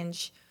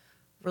strange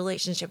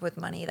relationship with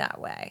money that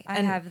way.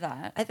 I have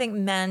that. I think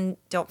men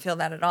don't feel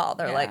that at all.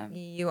 They're Yeah. like,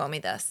 you owe me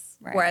this.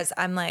 Right. Whereas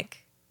I'm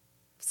like,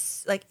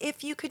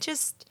 if you could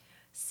just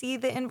see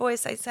the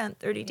invoice I sent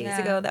 30 days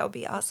ago, that would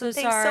be awesome.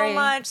 So Thanks sorry. so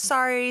much.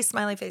 Sorry,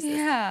 smiley faces.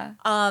 Yeah.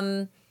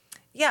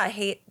 Yeah, I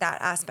hate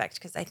that aspect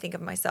because I think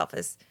of myself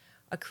as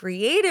a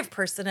creative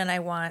person and I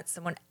want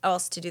someone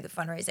else to do the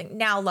fundraising.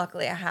 Now,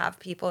 luckily, I have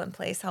people in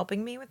place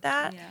helping me with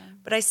that. Yeah.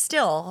 But I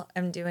still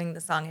am doing the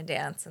song and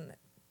dance, and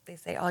they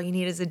say all you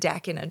need is a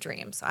deck and a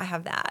dream. So I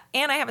have that.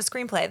 And I have a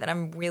screenplay that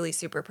I'm really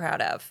super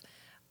proud of.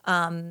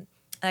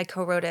 I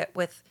co-wrote it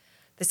with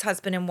this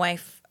husband and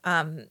wife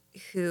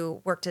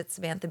who worked at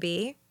Samantha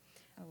Bee.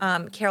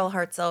 Carol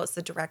Hartzell is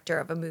the director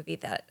of a movie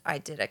that I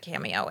did a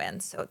cameo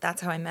in. So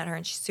that's how I met her,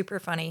 and she's super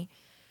funny.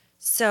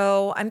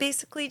 So I'm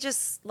basically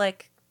just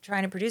like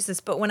trying to produce this.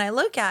 But when I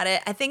look at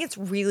it, I think it's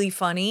really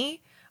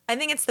funny. I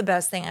think it's the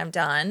best thing I've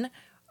done.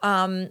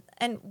 And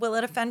will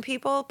it offend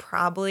people?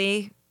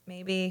 Probably,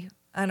 maybe.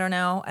 I don't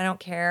know. I don't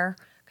care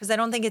because I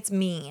don't think it's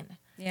mean.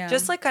 Yeah.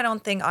 Just like I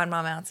don't think Odd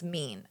Mom Out's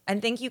mean. I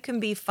think you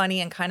can be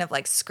funny and kind of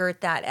like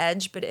skirt that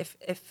edge. But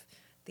if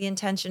the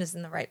intention is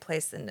in the right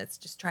place and it's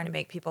just trying to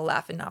make people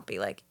laugh and not be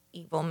like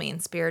evil,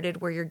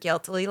 mean-spirited where you're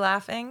guiltily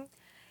laughing.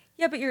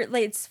 Yeah, but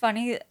it's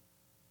funny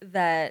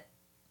that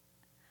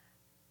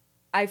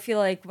I feel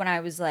like when I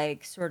was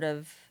like sort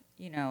of,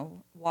 you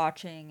know,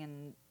 watching,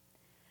 and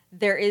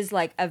there is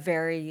like a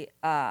very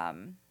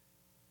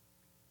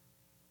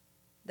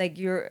like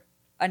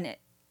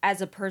as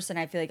a person,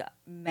 I feel like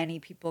many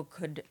people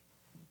could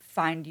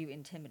find you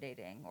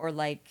intimidating, or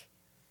like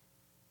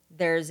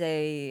there's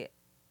a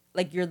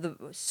like you're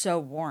so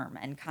warm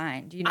and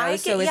kind, you know. I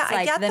so it's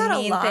like get the that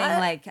mean a lot. thing.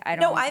 Like I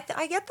don't. No, I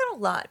get that a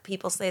lot.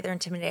 People say they're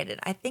intimidated.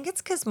 I think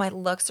it's because my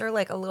looks are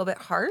like a little bit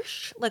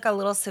harsh, like a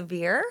little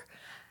severe.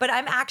 But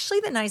I'm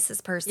actually the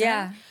nicest person.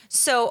 Yeah.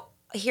 So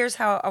here's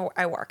how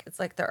I work. It's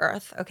like the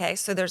earth. Okay.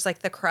 So there's like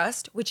the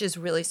crust, which is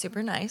really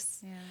super nice.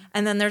 Yeah.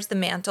 And then there's the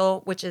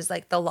mantle, which is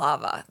like the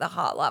lava, the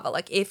hot lava.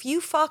 Like if you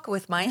fuck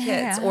with my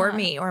kids or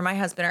me or my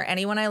husband or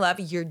anyone I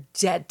love, you're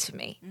dead to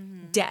me.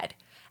 Mm-hmm. Dead.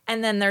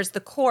 And then there's the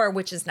core,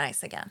 which is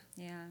nice again.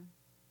 Yeah.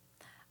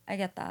 I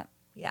get that.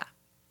 Yeah.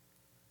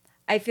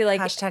 I feel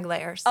like hashtag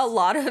layers. A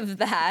lot of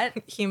that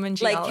human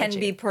geology like can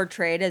be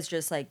portrayed as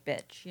just like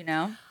bitch, you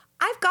know?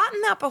 I've gotten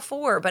that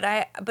before,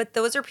 but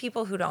those are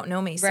people who don't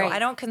know me. So Right. I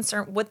don't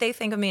what they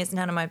think of me is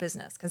none of my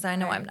business because I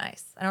know I'm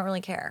nice. I don't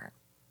really care.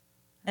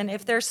 And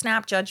if their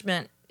snap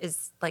judgment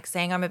is like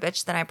saying I'm a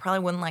bitch, then I probably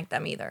wouldn't like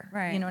them either.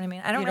 Right. You know what I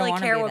mean? I don't You don't really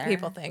wanna care be what there.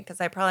 people think because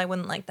I probably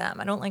wouldn't like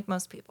them. I don't like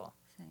most people.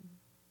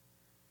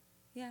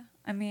 Yeah,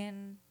 I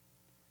mean,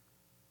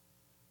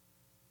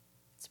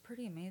 it's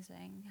pretty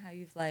amazing how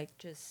you've like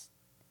just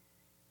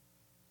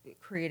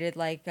created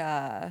like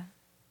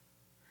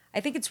I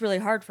think it's really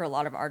hard for a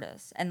lot of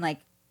artists and like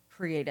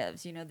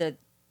creatives, you know,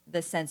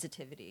 the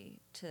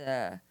sensitivity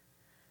to,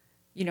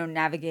 you know,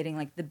 navigating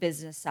like the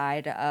business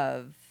side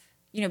of,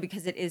 you know,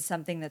 because it is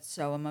something that's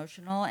so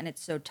emotional and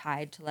it's so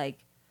tied to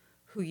like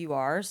who you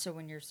are. So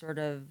when you're sort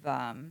of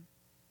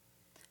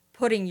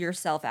putting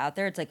yourself out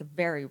there, it's like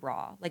very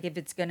raw. Like if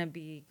it's gonna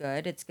be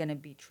good, it's gonna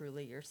be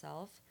truly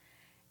yourself.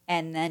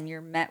 And then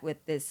you're met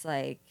with this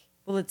like,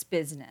 well, it's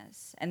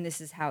business and this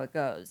is how it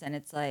goes. And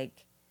it's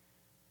like,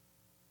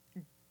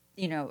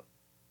 you know,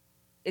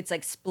 it's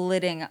like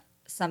splitting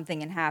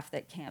something in half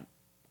that can't,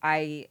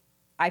 I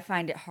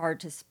find it hard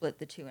to split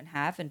the two in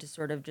half and to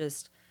sort of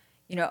just,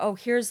 you know, oh,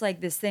 here's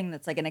like this thing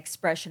that's like an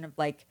expression of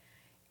like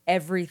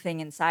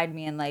everything inside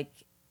me, and like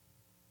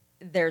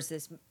there's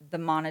this, the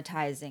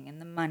monetizing and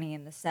the money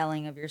and the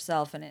selling of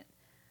yourself, and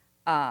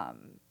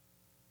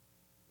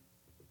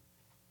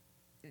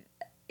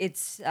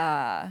it's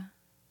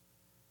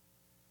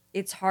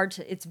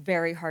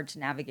very hard to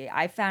navigate.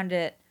 I found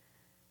it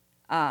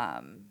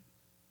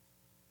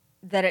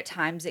that at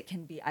times it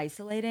can be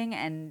isolating,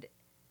 and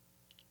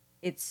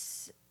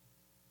it's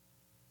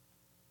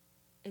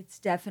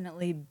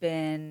definitely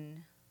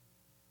been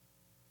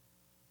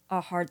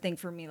a hard thing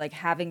for me, like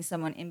having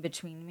someone in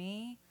between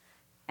me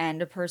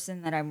and a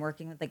person that I'm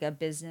working with, like a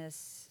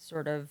business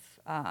sort of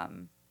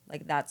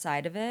like that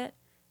side of it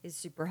is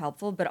super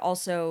helpful, but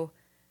also,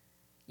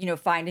 you know,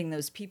 finding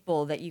those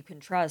people that you can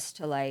trust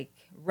to like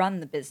run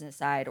the business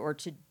side or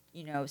to,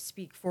 you know,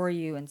 speak for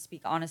you and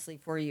speak honestly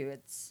for you.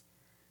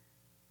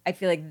 I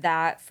feel like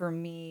that for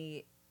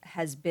me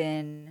has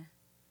been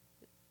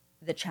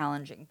the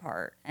challenging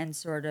part, and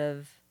sort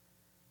of,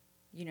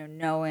 you know,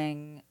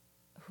 knowing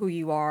who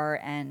you are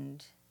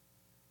and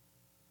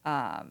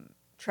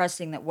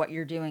trusting that what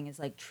you're doing is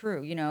like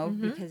true, you know,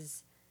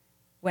 because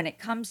when it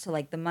comes to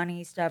like the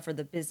money stuff or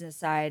the business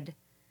side,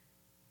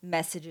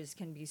 messages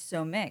can be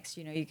so mixed.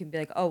 You know, you can be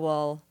like, oh,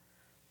 well,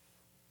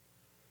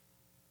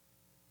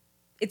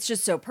 it's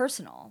just so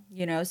personal,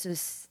 you know? So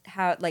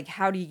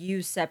how do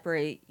you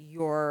separate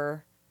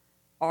your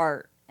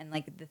art and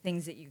like the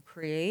things that you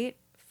create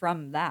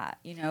from that,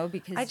 you know?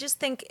 Because I just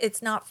think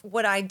it's not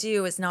what I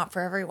do is not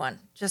for everyone.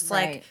 Just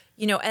like, Right.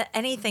 you know,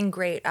 anything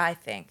great, I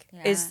think,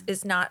 Yeah.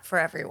 is not for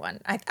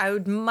everyone. I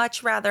would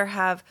much rather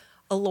have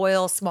a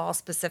loyal, small,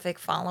 specific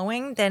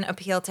following than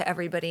appeal to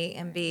everybody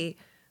and be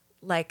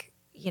like,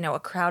 you know, a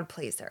crowd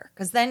pleaser.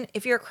 Because then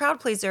if you're a crowd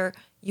pleaser,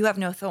 you have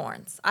no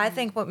thorns. I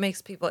think what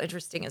makes people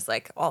interesting is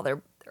like all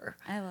their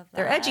I love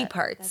their edgy that.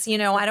 parts. That's You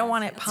like know, the I don't best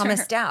want it answer.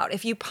 pumised out.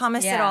 If you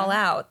pumice it Yeah. all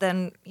out,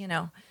 then, you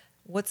know,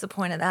 what's the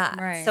point of that?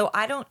 Right. So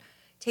I don't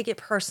take it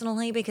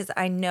personally because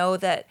I know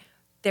that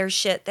there's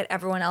shit that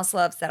everyone else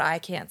loves that I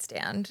can't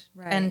stand.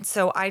 Right. And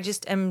so I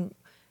just am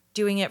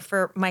doing it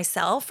for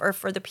myself or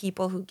for the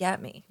people who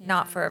get me,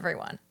 not for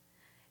everyone.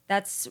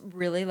 That's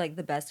really like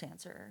the best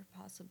answer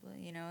possibly,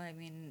 you know? I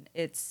mean,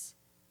 it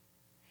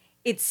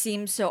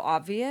seems so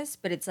obvious,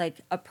 but it's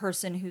like a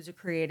person who's a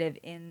creative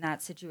in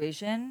that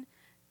situation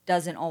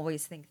doesn't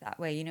always think that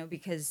way, you know,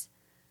 because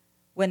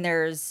when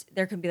there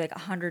can be like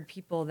 100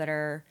 people that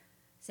are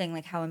saying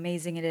like how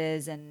amazing it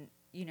is and,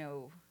 you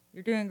know,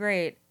 you're doing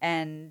great,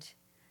 and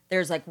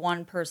there's like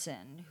one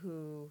person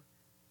who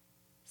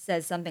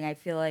says something, I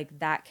feel like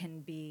that can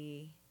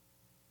be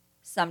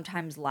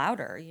sometimes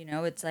louder, you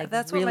know? It's like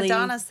That's really what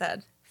Madonna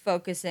said.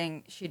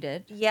 focusing. She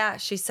did. Yeah,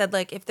 she said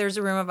like if there's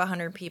a room of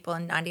 100 people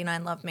and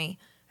 99 love me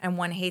and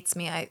one hates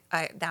me, I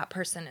that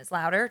person is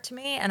louder to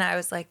me. And I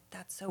was like,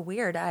 that's so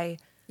weird.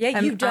 Yeah,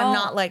 I'm you don't. I'm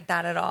not like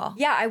that at all.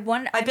 Yeah,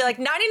 I'd be like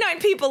 99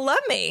 people love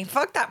me.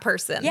 Fuck that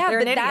person. yeah, They're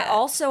but an that idiot.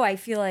 also I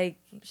feel like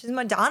She's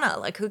Madonna.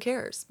 Like who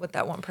cares what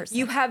that one person?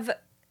 you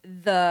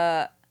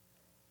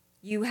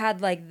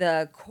had like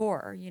the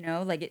core, you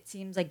know, like it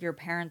seems like your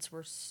parents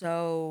were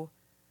so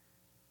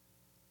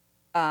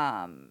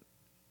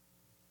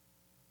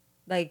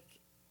like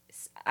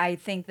I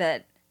think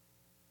that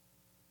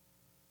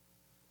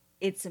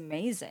it's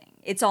amazing.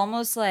 It's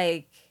almost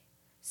like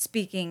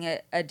speaking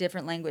a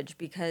different language,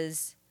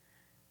 because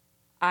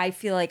I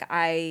feel like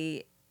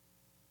I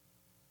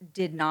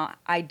didn't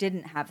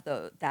have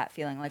that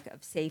feeling like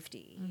of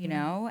safety, you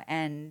know?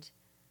 And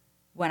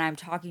when I'm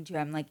talking to you,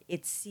 I'm like,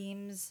 it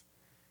seems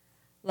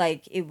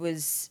like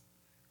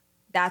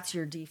that's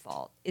your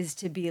default, is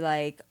to be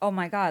like, oh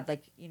my God,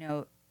 like, you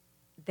know,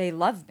 they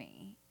love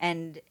me.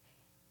 And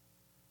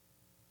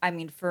I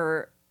mean,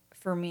 for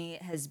me,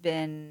 it has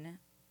been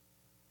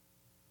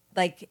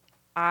like,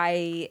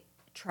 my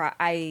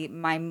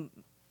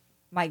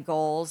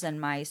goals and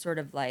my sort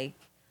of like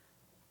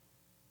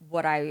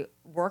what I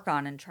work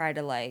on and try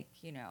to like,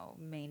 you know,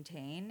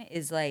 maintain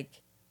is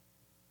like,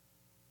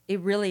 it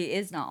really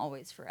is not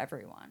always for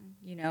everyone,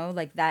 you know,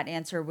 like that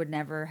answer would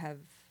never have,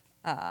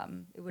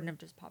 it wouldn't have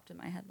just popped in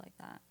my head like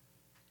that.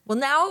 Well,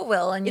 now it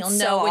will, and you'll It's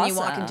know so when you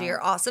walk awesome. into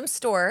your awesome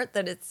store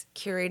that it's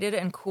curated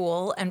and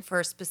cool and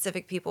for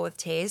specific people with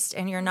taste,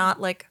 and you're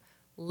not like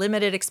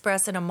limited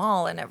express in a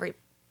mall in every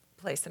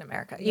place in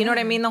America. You know what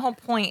I mean? The whole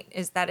point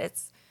is that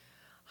it's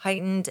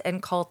heightened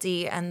and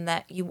culty, and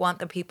that you want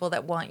the people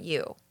that want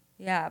you.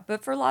 Yeah,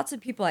 but for lots of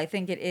people, I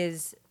think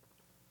it's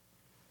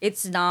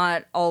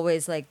not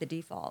always like the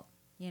default,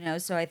 you know?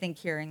 So I think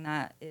hearing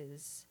that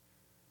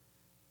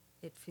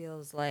it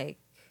feels like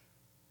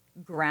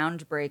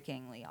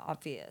groundbreakingly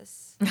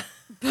obvious,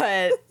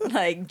 but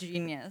like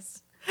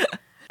genius.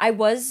 I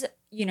was,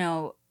 you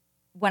know,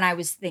 when I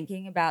was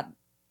thinking about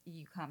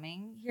you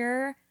coming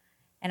here,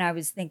 and I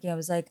was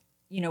like,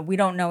 you know, we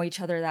don't know each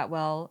other that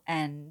well,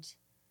 and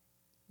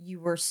you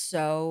were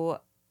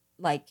so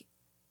like,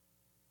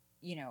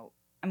 you know,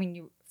 I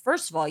mean,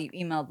 first of all, you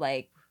emailed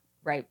like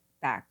right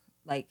back,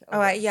 like, Oh,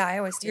 I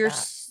always do you're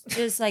that.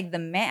 just like the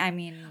man. I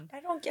mean,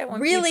 I don't get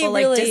when really, people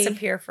like really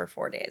disappear for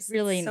 4 days.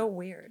 really- It's so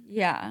weird.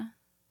 yeah.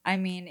 I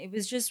mean, it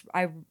was just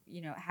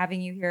you know,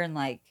 having you here and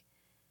like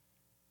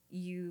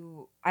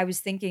I was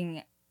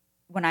thinking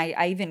when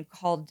I even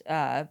called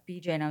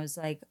BJ, and I was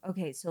like,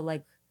 okay, so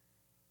like,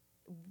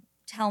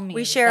 tell me.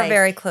 We share like, a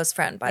very close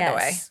friend, by the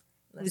way. yes,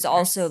 who's listeners.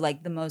 also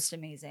like the most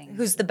amazing.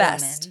 Who's the woman.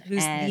 best?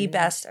 Who's the And,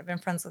 best? I've been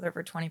friends with her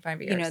for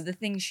 25 years. you know, the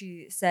thing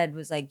she said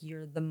was like,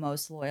 you're the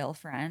most loyal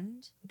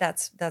friend.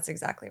 That's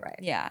exactly right.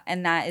 Yeah,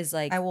 and that is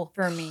like, I will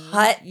for me,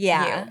 cut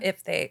yeah, you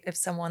if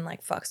someone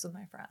like fucks with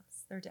my friends.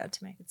 They're dead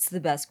to me. it's the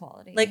best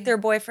quality. Like their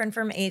boyfriend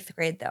from 8th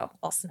grade, though,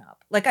 I'll snub.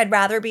 Like I'd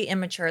rather be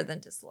immature than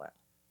disloyal.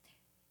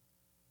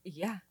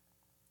 Yeah,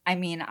 I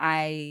mean,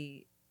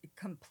 I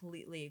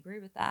completely agree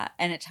with that,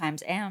 and at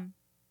times am.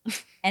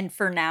 And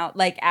for now,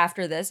 like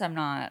after this, I'm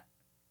not.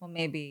 Well,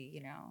 maybe,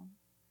 you know,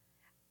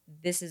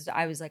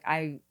 I was like,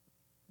 I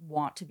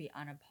want to be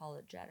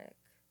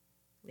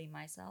unapologetically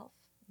myself.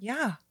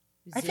 Yeah,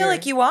 I feel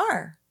like you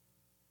are.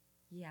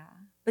 Yeah.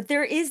 But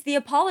there is the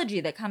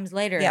apology that comes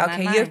later. Yeah, in my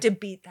okay, mind. you have to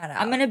beat that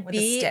out. I'm gonna with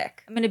a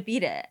stick. I'm gonna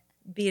beat it.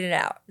 Beat it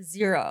out.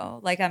 0.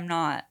 Like I'm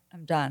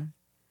done.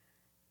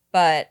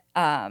 But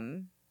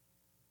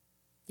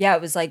yeah,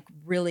 it was like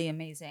really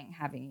amazing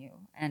having you.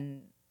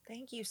 And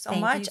thank you so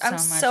Thank much. you I'm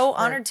so much so for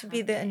honored to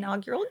be the coming.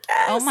 inaugural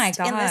guest Oh my in this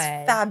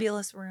God.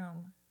 fabulous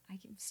room.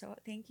 thank you so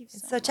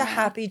It's such much. a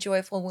happy,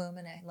 joyful womb,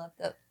 and I love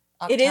the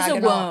It is a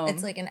octagonal. womb.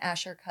 It's like an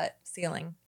Asher cut ceiling.